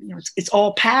it's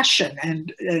all passion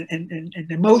and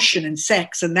emotion and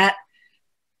sex, and that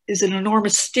is an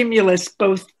enormous stimulus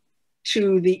both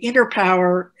to the inner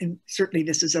power, and certainly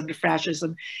this is under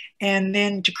fascism, and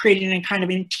then to creating a kind of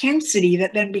intensity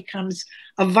that then becomes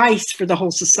a vice for the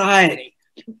whole society.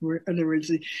 In other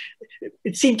words,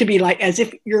 it seemed to be like as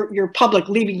if your public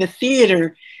leaving the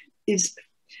theater is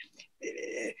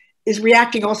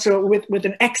reacting also with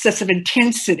an excess of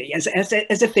intensity, as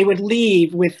if they would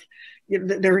leave with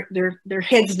their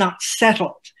heads not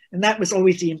settled. And that was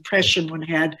always the impression one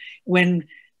had when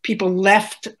people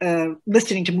left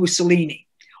listening to Mussolini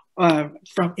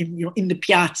from in the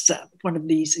piazza, one of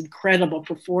these incredible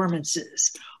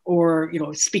performances, or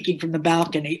speaking from the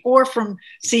balcony, or from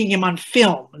seeing him on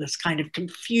film, this kind of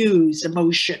confused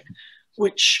emotion,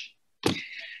 which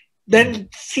then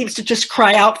seems to just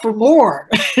cry out for more.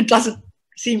 It doesn't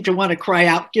seem to want to cry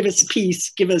out, give us peace,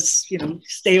 give us,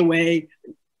 stay away.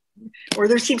 Or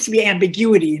there seems to be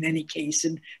ambiguity in any case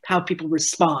in how people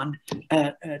respond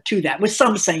to that. With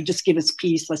some saying, just give us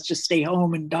peace, let's just stay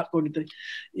home and not go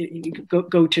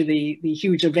to the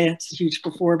huge events, huge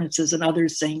performances, and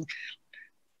others saying,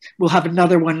 we'll have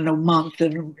another one in a month,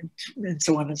 and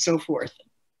so on and so forth.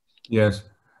 Yes.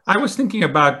 I was thinking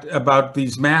about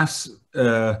these mass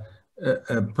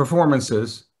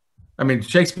performances. I mean,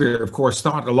 Shakespeare, of course,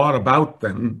 thought a lot about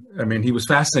them. I mean, he was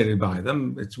fascinated by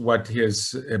them. It's what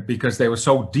because they were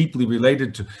so deeply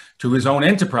related to his own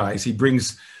enterprise. He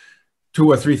brings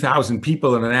 2,000 or 3,000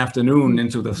 people in an afternoon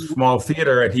into the small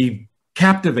theater, and he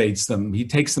captivates them. He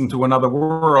takes them to another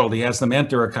world. He has them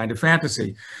enter a kind of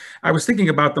fantasy. I was thinking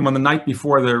about them on the night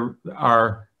before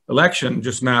our election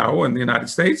just now in the United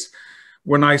States,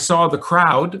 when I saw the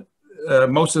crowd,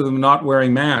 most of them not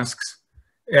wearing masks,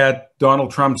 at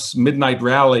Donald Trump's midnight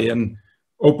rally in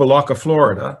Opelika,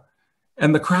 Florida.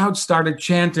 And the crowd started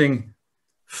chanting,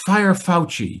 "Fire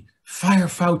Fauci, fire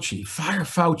Fauci, fire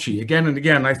Fauci," again and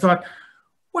again. I thought,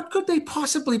 what could they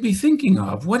possibly be thinking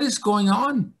of? What is going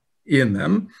on in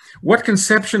them? What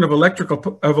conception of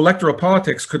electoral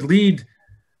politics could lead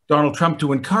Donald Trump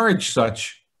to encourage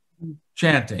such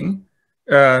chanting,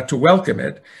 to welcome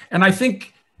it? And I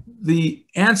think the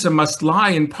answer must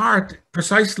lie in part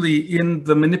precisely in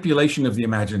the manipulation of the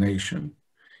imagination,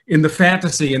 in the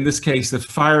fantasy, in this case, that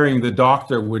firing the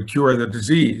doctor would cure the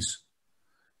disease,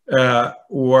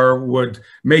 or would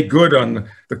make good on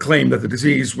the claim that the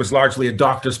disease was largely a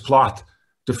doctor's plot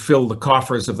to fill the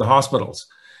coffers of the hospitals.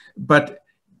 But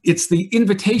it's the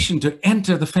invitation to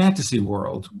enter the fantasy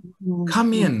world.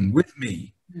 Come in with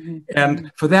me.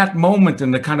 And for that moment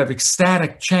in the kind of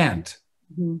ecstatic chant,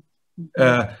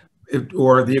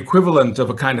 or the equivalent of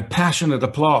a kind of passionate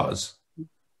applause,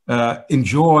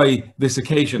 enjoy this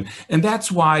occasion. And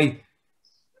that's why,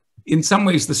 in some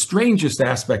ways, the strangest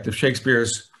aspect of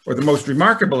Shakespeare's, or the most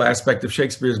remarkable aspect of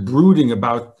Shakespeare's brooding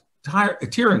about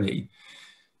tyranny,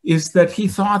 is that he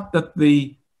thought that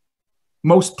the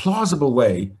most plausible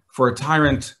way for a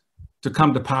tyrant to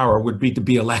come to power would be to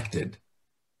be elected.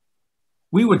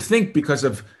 We would think, because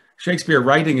of Shakespeare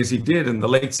writing as he did in the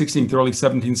late 16th, early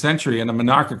 17th century in a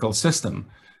monarchical system,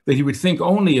 that he would think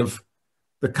only of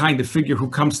the kind of figure who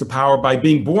comes to power by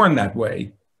being born that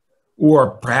way,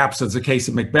 or perhaps, as the case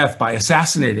of Macbeth, by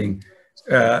assassinating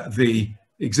the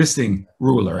existing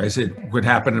ruler, as it would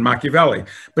happen in Machiavelli.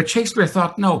 But Shakespeare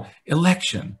thought, no,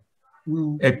 election.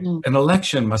 An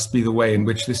election must be the way in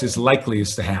which this is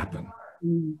likeliest to happen.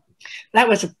 That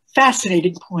was a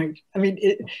fascinating point. I mean,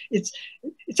 it's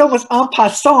almost en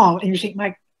passant, and you think,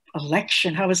 my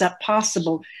election, how is that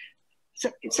possible? So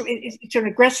it's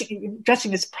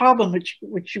addressing this problem,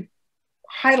 which you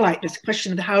highlight, this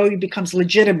question of how he becomes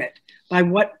legitimate, by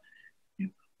what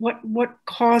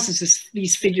causes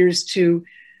these figures to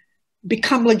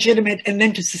become legitimate and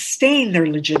then to sustain their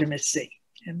legitimacy.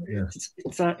 And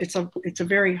it's a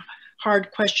very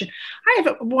hard question. I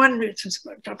have one, since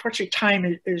unfortunately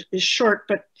time is short,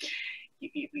 but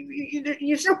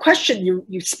there's no question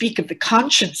you speak of the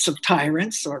conscience of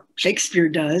tyrants, or Shakespeare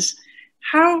does.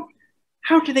 How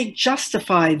do they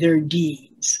justify their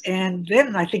deeds? And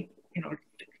then I think,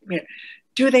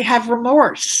 do they have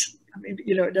remorse? I mean,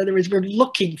 in other words, we're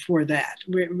looking for that,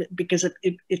 because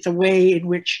it's a way in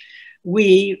which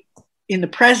we, in the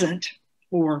present,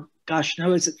 or gosh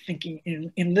knows it, thinking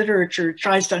in literature,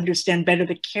 tries to understand better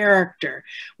the character,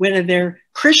 whether they're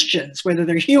Christians, whether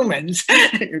they're humans,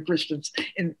 Christians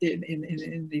in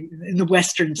the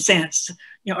Western sense.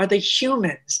 Are they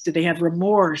humans? Do they have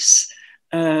remorse?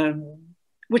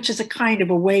 Which is a kind of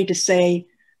a way to say,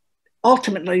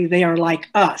 ultimately, they are like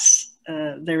us.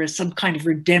 There is some kind of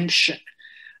redemption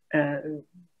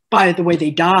by the way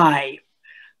they die,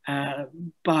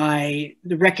 by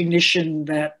the recognition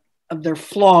of their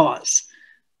flaws.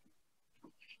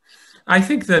 I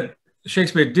think that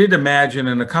Shakespeare did imagine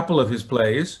in a couple of his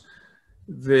plays,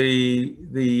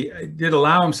 did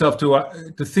allow himself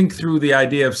to think through the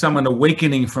idea of someone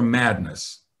awakening from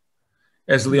madness,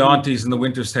 as Leontes in The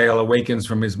Winter's Tale awakens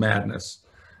from his madness.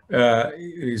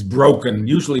 He's broken,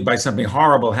 usually by something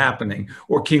horrible happening,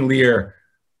 or King Lear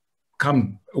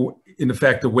in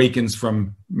effect awakens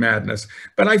from madness.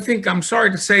 But I think, I'm sorry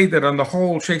to say, that on the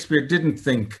whole, Shakespeare didn't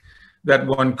think that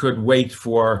one could wait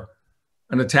for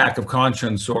an attack of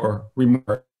conscience or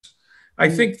remorse. I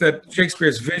think that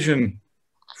Shakespeare's vision,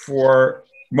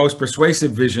 most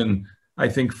persuasive vision, I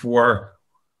think, for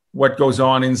what goes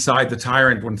on inside the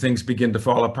tyrant when things begin to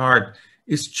fall apart,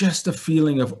 is just a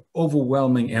feeling of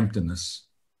overwhelming emptiness.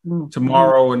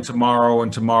 Tomorrow and tomorrow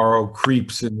and tomorrow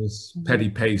creeps in this petty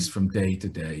pace from day to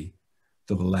day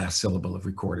to the last syllable of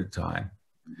recorded time.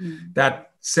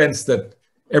 That sense that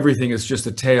everything is just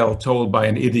a tale told by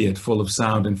an idiot full of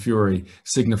sound and fury,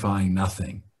 signifying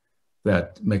nothing,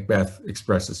 that Macbeth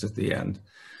expresses at the end.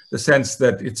 The sense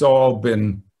that it's all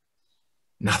been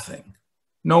nothing.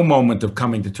 No moment of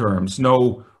coming to terms,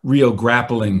 no real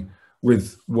grappling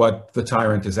with what the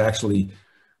tyrant has actually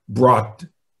brought,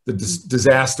 the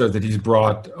disaster that he's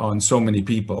brought on so many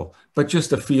people, but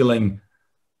just a feeling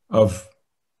of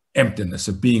emptiness,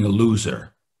 of being a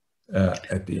loser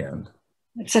at the end.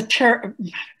 It's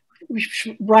we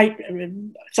should write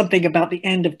something about the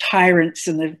end of tyrants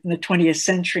in the 20th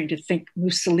century, to think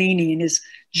Mussolini in his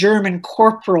German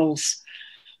corporal's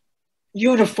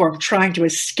uniform trying to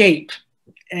escape,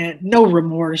 and no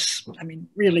remorse. I mean,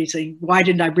 really saying, why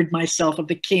didn't I rid myself of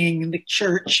the king and the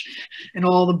church and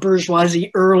all the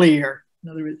bourgeoisie earlier? In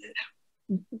other words,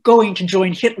 going to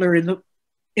join Hitler in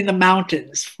the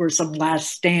mountains for some last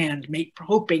stand,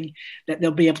 hoping that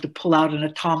they'll be able to pull out an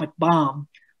atomic bomb,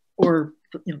 or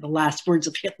the last words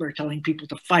of Hitler telling people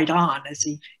to fight on as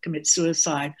he commits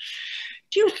suicide.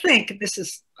 Do you think, this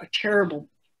is a terrible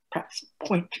perhaps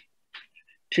point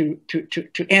to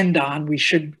end on, we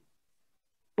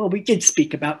did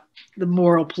speak about the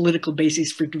moral political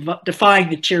basis for defying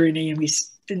the tyranny, and we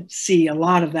didn't see a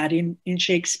lot of that in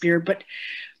Shakespeare, but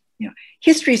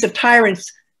histories of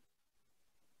tyrants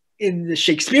in the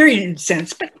Shakespearean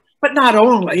sense, but not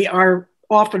only, are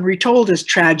often retold as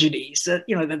tragedies, that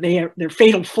they're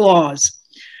fatal flaws,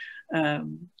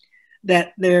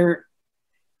 that there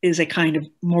is a kind of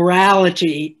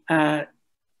morality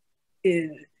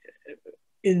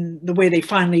in the way they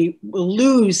finally will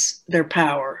lose their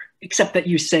power, except that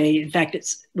you say, in fact,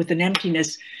 it's with an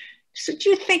emptiness. So do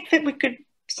you think that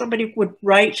somebody would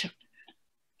write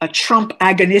a Trump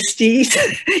agonistes?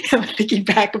 I'm thinking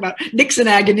back about Nixon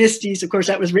agonistes. Of course,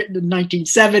 that was written in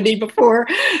 1970 before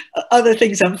other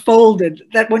things unfolded,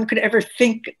 that one could ever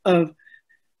think of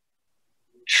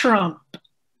Trump,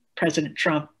 President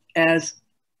Trump, as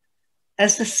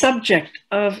the subject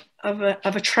of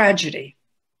a tragedy.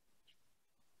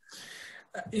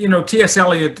 You know, T.S.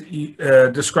 Eliot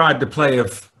described the play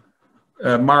of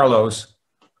Marlowe's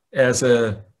as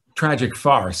a tragic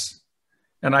farce.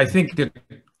 And I think that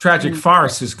tragic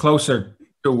farce is closer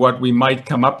to what we might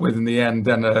come up with in the end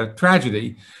than a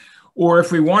tragedy. Or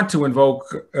if we want to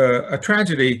invoke a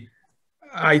tragedy,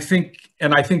 I think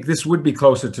this would be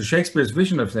closer to Shakespeare's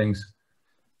vision of things,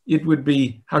 it would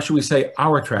be, how should we say,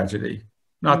 our tragedy,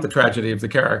 not the tragedy of the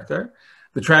character,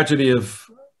 the tragedy of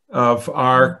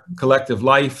our collective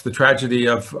life, the tragedy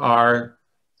of our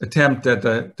attempt at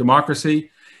a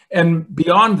democracy. And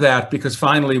beyond that, because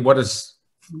finally, what does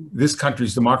this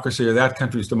country's democracy or that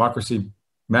country's democracy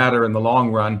matter in the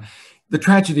long run? The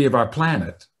tragedy of our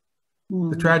planet,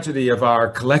 the tragedy of our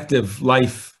collective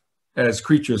life as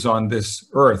creatures on this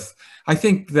earth. I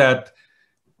think that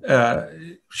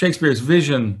Shakespeare's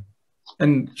vision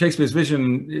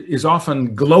is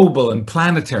often global and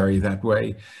planetary that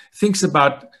way, thinks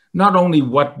about not only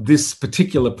what this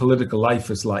particular political life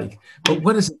is like, but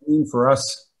what does it mean for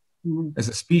us as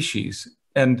a species?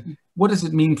 And what does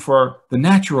it mean for the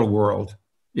natural world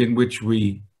in which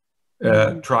we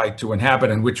try to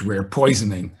inhabit and which we're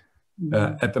poisoning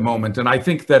at the moment? And I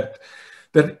think that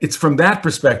it's from that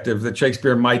perspective that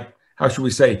Shakespeare might, how should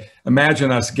we say,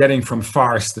 imagine us getting from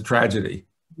farce to tragedy.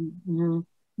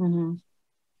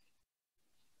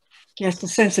 Yes, the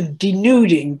sense of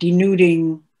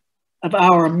denuding of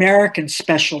our American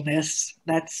specialness,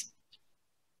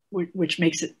 which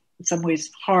makes it in some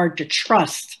ways hard to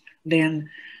trust than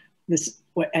this,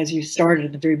 as you started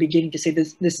at the very beginning to say,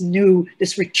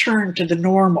 this return to the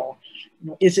normal.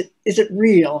 Is it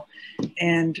real?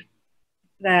 And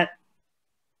that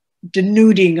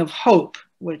denuding of hope,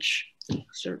 which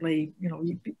certainly,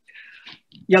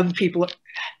 young people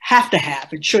have to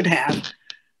have and should have.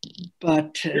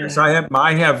 But yes,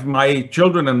 I have my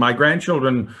children and my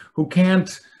grandchildren who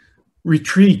can't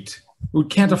retreat, who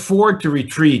can't afford to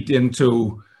retreat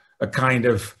into a kind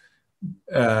of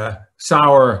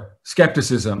sour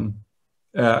skepticism,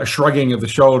 a shrugging of the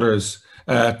shoulders,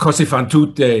 così fan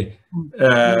tutte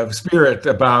spirit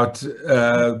about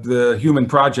the human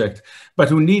project, but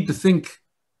who need to think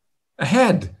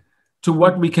ahead to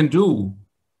what we can do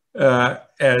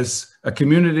as a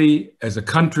community, as a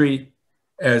country,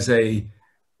 as a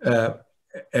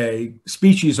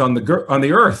species on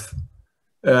the earth,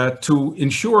 to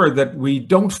ensure that we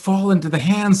don't fall into the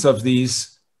hands of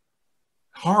these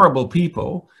horrible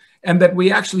people, and that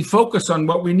we actually focus on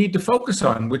what we need to focus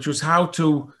on, which was how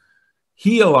to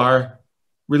heal our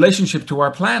relationship to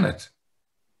our planet,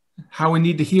 how we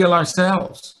need to heal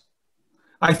ourselves.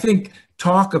 I think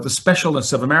talk of the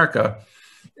specialness of America,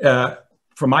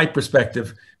 from my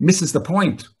perspective, misses the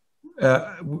point.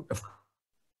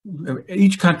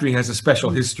 Each country has a special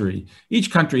history.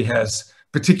 Each country has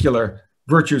particular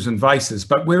virtues and vices,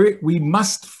 but we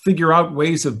must figure out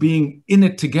ways of being in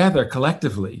it together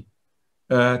collectively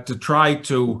to try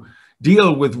to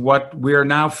deal with what we're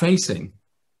now facing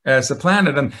as a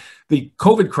planet. And the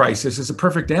COVID crisis is a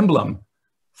perfect emblem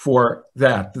for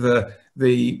that.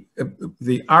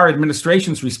 Our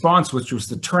administration's response, which was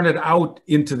to turn it out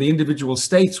into the individual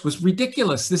states, was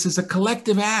ridiculous. This is a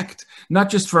collective act, not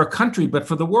just for a country, but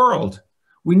for the world.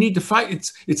 We need to fight.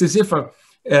 It's as if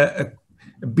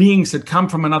beings had come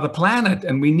from another planet,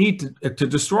 and we need to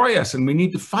destroy us, and we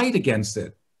need to fight against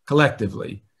it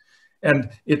collectively.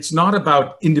 And it's not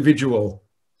about individual,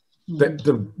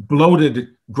 the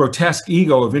bloated, grotesque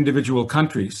ego of individual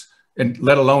countries, and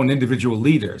let alone individual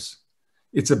leaders.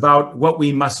 It's about what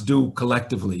we must do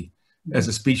collectively as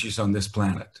a species on this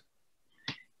planet.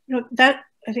 That,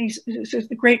 I think, is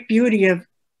the great beauty of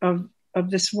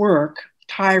this work,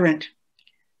 Tyrant,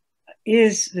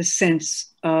 is the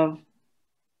sense of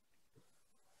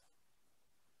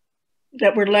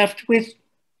that we're left with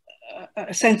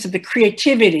a sense of the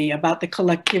creativity about the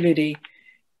collectivity.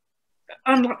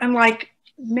 Unlike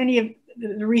many of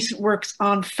the recent works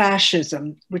on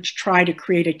fascism, which try to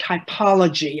create a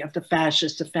typology of the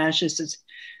fascist is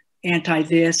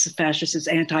anti-this, the fascist is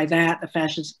anti-that, the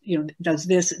fascist does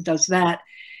this, it does that.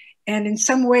 And in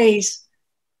some ways,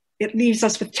 it leaves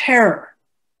us with terror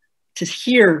to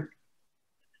hear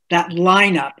that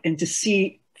lineup and to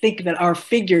see think that our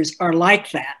figures are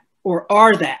like that or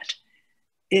are that.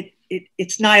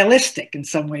 It's nihilistic in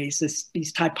some ways,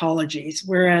 these typologies,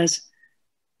 whereas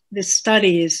this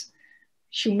study is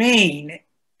humane,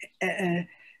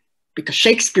 because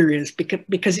Shakespeare is,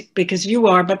 because you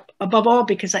are, but above all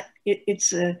because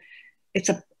it's a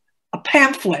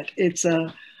pamphlet, it's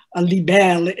a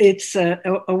libelle, it's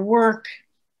a work.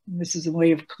 This is a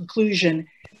way of conclusion,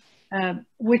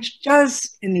 which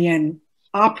does in the end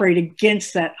operate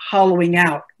against that hollowing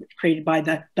out created by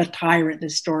the tyrant, the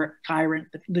historic tyrant,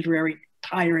 the literary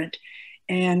tyrant,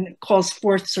 and calls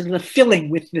forth sort of the filling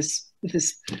with this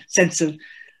sense of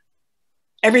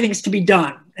everything's to be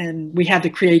done, and we have the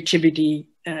creativity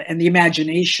and the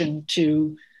imagination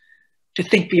to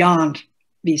think beyond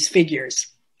these figures.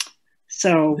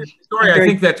 So, Victoria, I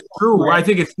think that's true. I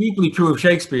think it's deeply true of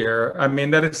Shakespeare. I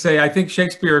mean, that is to say, I think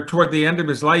Shakespeare, toward the end of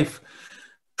his life,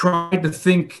 tried to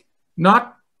think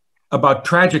not about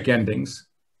tragic endings,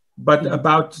 but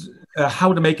about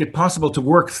how to make it possible to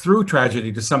work through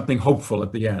tragedy to something hopeful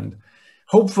at the end.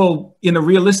 Hopeful in a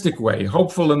realistic way,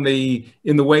 hopeful in the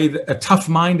way, a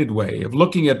tough-minded way of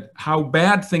looking at how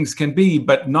bad things can be,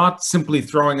 but not simply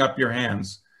throwing up your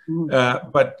hands,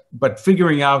 but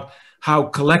figuring out how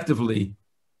collectively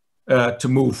to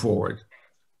move forward.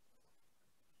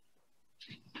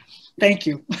 Thank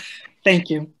you. Thank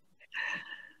you.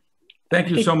 Thank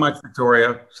you so much,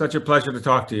 Victoria. Such a pleasure to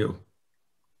talk to you.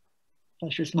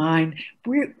 Pleasure's mine.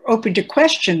 We're open to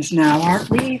questions now, aren't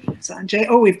we, Sanjay?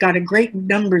 Oh, we've got a great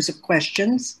numbers of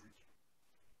questions.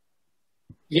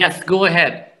 Yes, go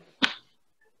ahead.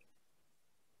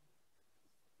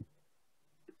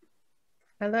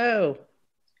 Hello.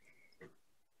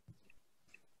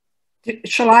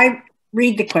 Shall I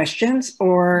read the questions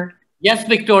or? Yes,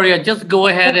 Victoria, just go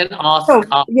ahead and ask.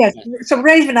 Yes, so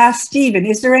Raven asked Stephen,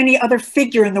 is there any other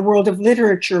figure in the world of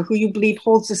literature who you believe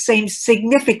holds the same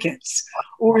significance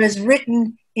or is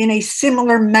written in a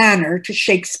similar manner to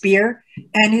Shakespeare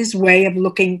and his way of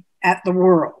looking at the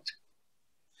world?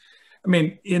 I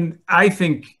mean, I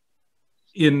think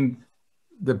in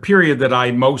the period that I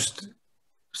most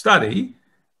study,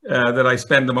 that I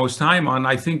spend the most time on,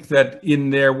 I think that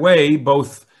in their way,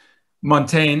 both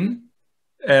Montaigne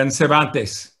and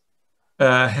Cervantes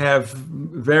have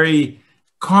very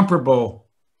comparable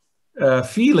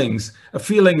feelings, a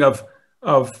feeling of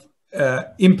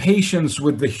impatience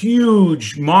with the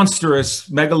huge, monstrous,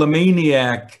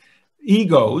 megalomaniac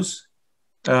egos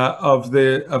of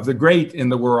the great in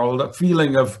the world, a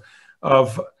feeling and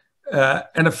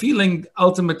a feeling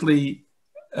ultimately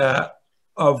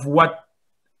of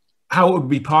how it would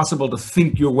be possible to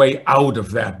think your way out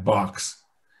of that box.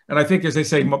 And I think, as I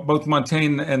say, both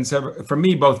Montaigne and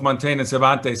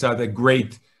Cervantes are the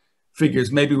great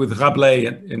figures, maybe with Rabelais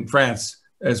in France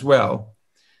as well.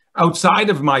 Outside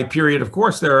of my period, of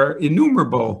course, there are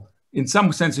innumerable, in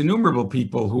some sense, innumerable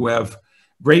people who have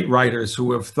great writers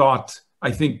who have thought,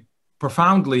 I think,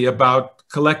 profoundly about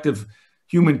collective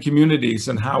human communities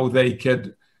and how they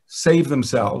could save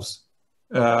themselves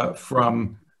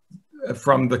from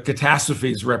the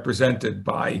catastrophes represented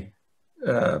by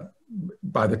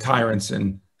the tyrants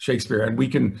in Shakespeare. And we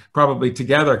can probably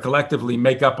together collectively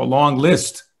make up a long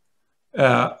list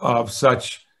of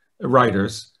such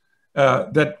writers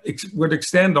that would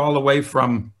extend all the way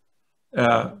from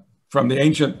the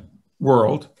ancient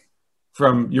world,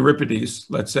 from Euripides,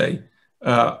 let's say,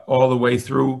 all the way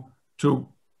through to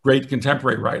great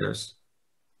contemporary writers.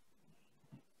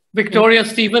 Victoria,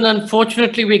 Stephen,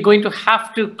 unfortunately, we're going to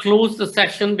have to close the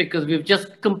session because we've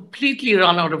just completely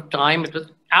run out of time. It was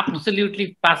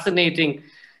absolutely fascinating,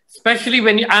 especially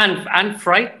when you, and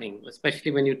frightening,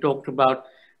 especially when you talked about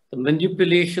the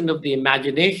manipulation of the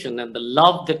imagination and the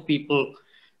love that people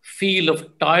feel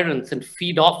of tyrants and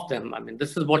feed off them. I mean,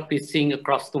 this is what we're seeing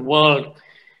across the world.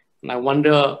 And I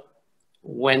wonder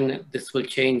when this will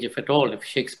change, if at all, if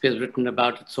Shakespeare's written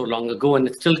about it so long ago, and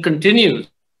it still continues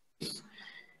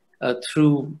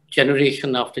through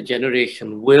generation after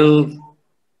generation. Will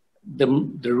the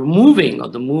removing or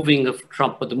the moving of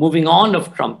Trump or the moving on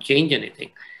of Trump change anything?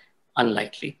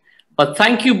 Unlikely. But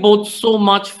thank you both so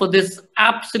much for this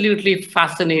absolutely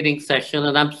fascinating session.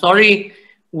 And I'm sorry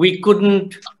we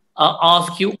couldn't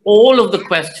ask you all of the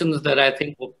questions that I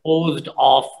think were posed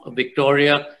of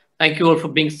Victoria. Thank you all for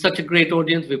being such a great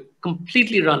audience. We've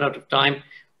completely run out of time.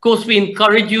 Of course, we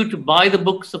encourage you to buy the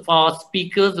books of our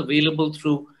speakers available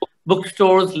through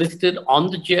bookstores listed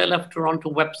on the JLF Toronto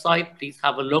website. Please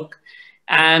have a look.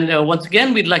 And once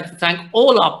again, we'd like to thank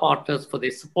all our partners for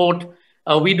their support.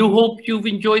 We do hope you've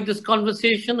enjoyed this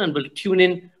conversation and will tune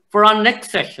in for our next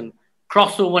session,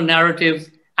 Crossover Narratives,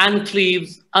 Anne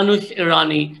Cleves, Anush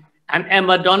Irani, and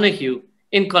Emma Donahue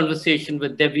in conversation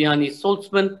with Devyani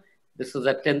Saltzman. This is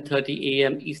at 10:30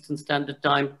 a.m. Eastern Standard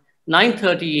Time,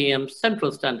 9:30 a.m.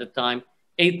 Central Standard Time,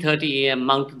 8:30 a.m.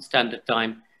 Mountain Standard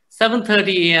Time,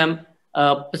 7:30 a.m.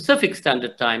 Pacific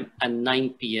Standard Time, and 9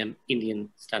 p.m. Indian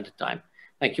Standard Time.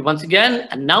 Thank you once again.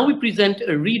 And now we present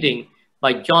a reading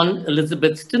by John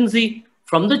Elizabeth Stinsey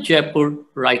from the Jaipur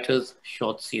Writers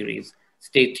Short Series.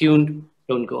 Stay tuned,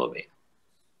 don't go away.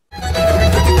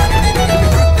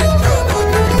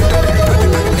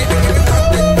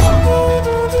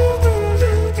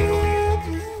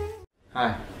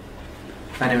 Hi,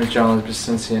 my name is John Elizabeth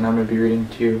Stinsey, and I'm going to be reading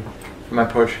to you from my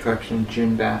poetry collection,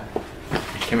 June Bat.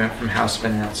 It came out from House by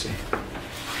Nancy.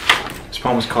 This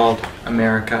poem is called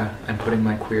America, I'm Putting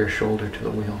My Queer Shoulder to the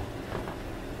Wheel.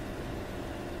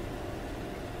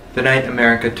 The night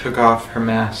America took off her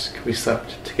mask, we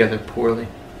slept together poorly.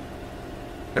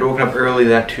 I'd woken up early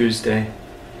that Tuesday,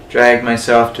 dragged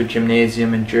myself to a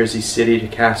gymnasium in Jersey City to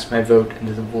cast my vote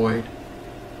into the void.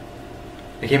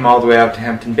 I came all the way out to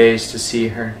Hampton Bays to see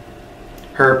her.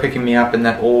 Her picking me up in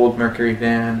that old Mercury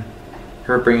van.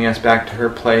 Her bringing us back to her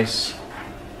place.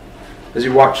 As we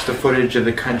watched the footage of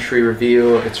the country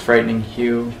reveal its frightening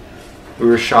hue, we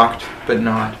were shocked but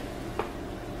not.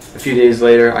 A few days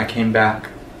later, I came back.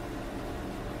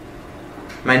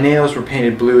 My nails were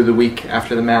painted blue the week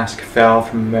after the mask fell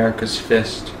from America's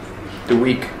fist, the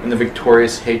week when the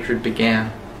victorious hatred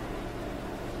began.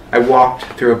 I walked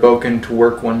through Hoboken to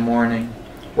work one morning,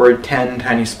 where 10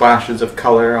 tiny splashes of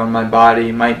color on my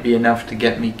body might be enough to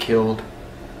get me killed.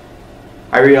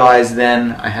 I realized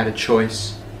then I had a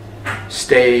choice.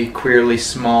 Stay queerly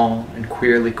small and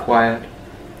queerly quiet,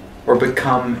 or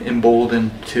become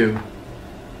emboldened too.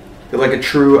 That like a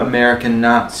true American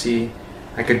Nazi,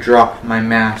 I could drop my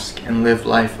mask and live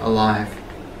life alive.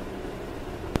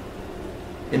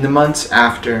 In the months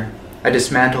after, I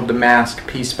dismantled the mask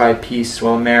piece by piece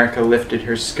while America lifted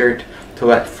her skirt to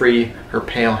let free her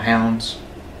pale hounds.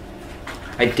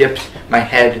 I dipped my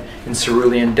head in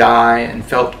cerulean dye and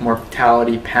felt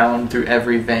mortality pound through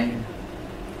every vein.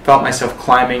 Felt myself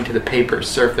climbing to the paper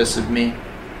surface of me.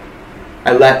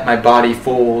 I let my body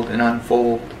fold and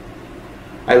unfold.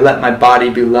 I let my body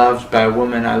be loved by a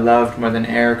woman I loved more than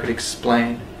air could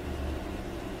explain.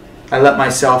 I let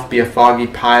myself be a foggy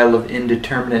pile of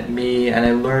indeterminate me, and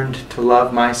I learned to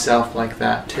love myself like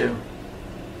that too.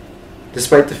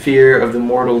 Despite the fear of the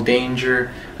mortal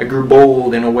danger, I grew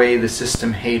bold in a way the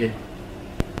system hated.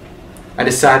 I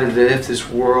decided that if this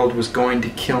world was going to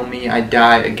kill me, I'd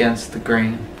die against the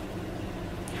grain.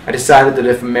 I decided that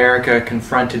if America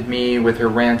confronted me with her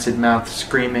rancid mouth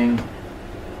screaming,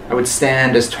 I would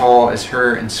stand as tall as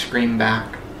her and scream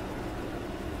back.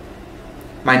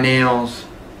 My nails,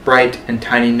 bright and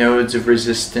tiny nodes of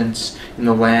resistance in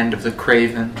the land of the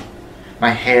craven.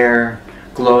 My hair,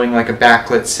 glowing like a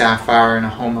backlit sapphire in a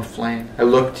home aflame. I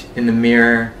looked in the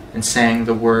mirror and sang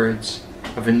the words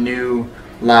of a new,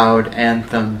 loud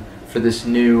anthem for this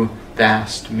new,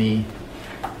 vast me.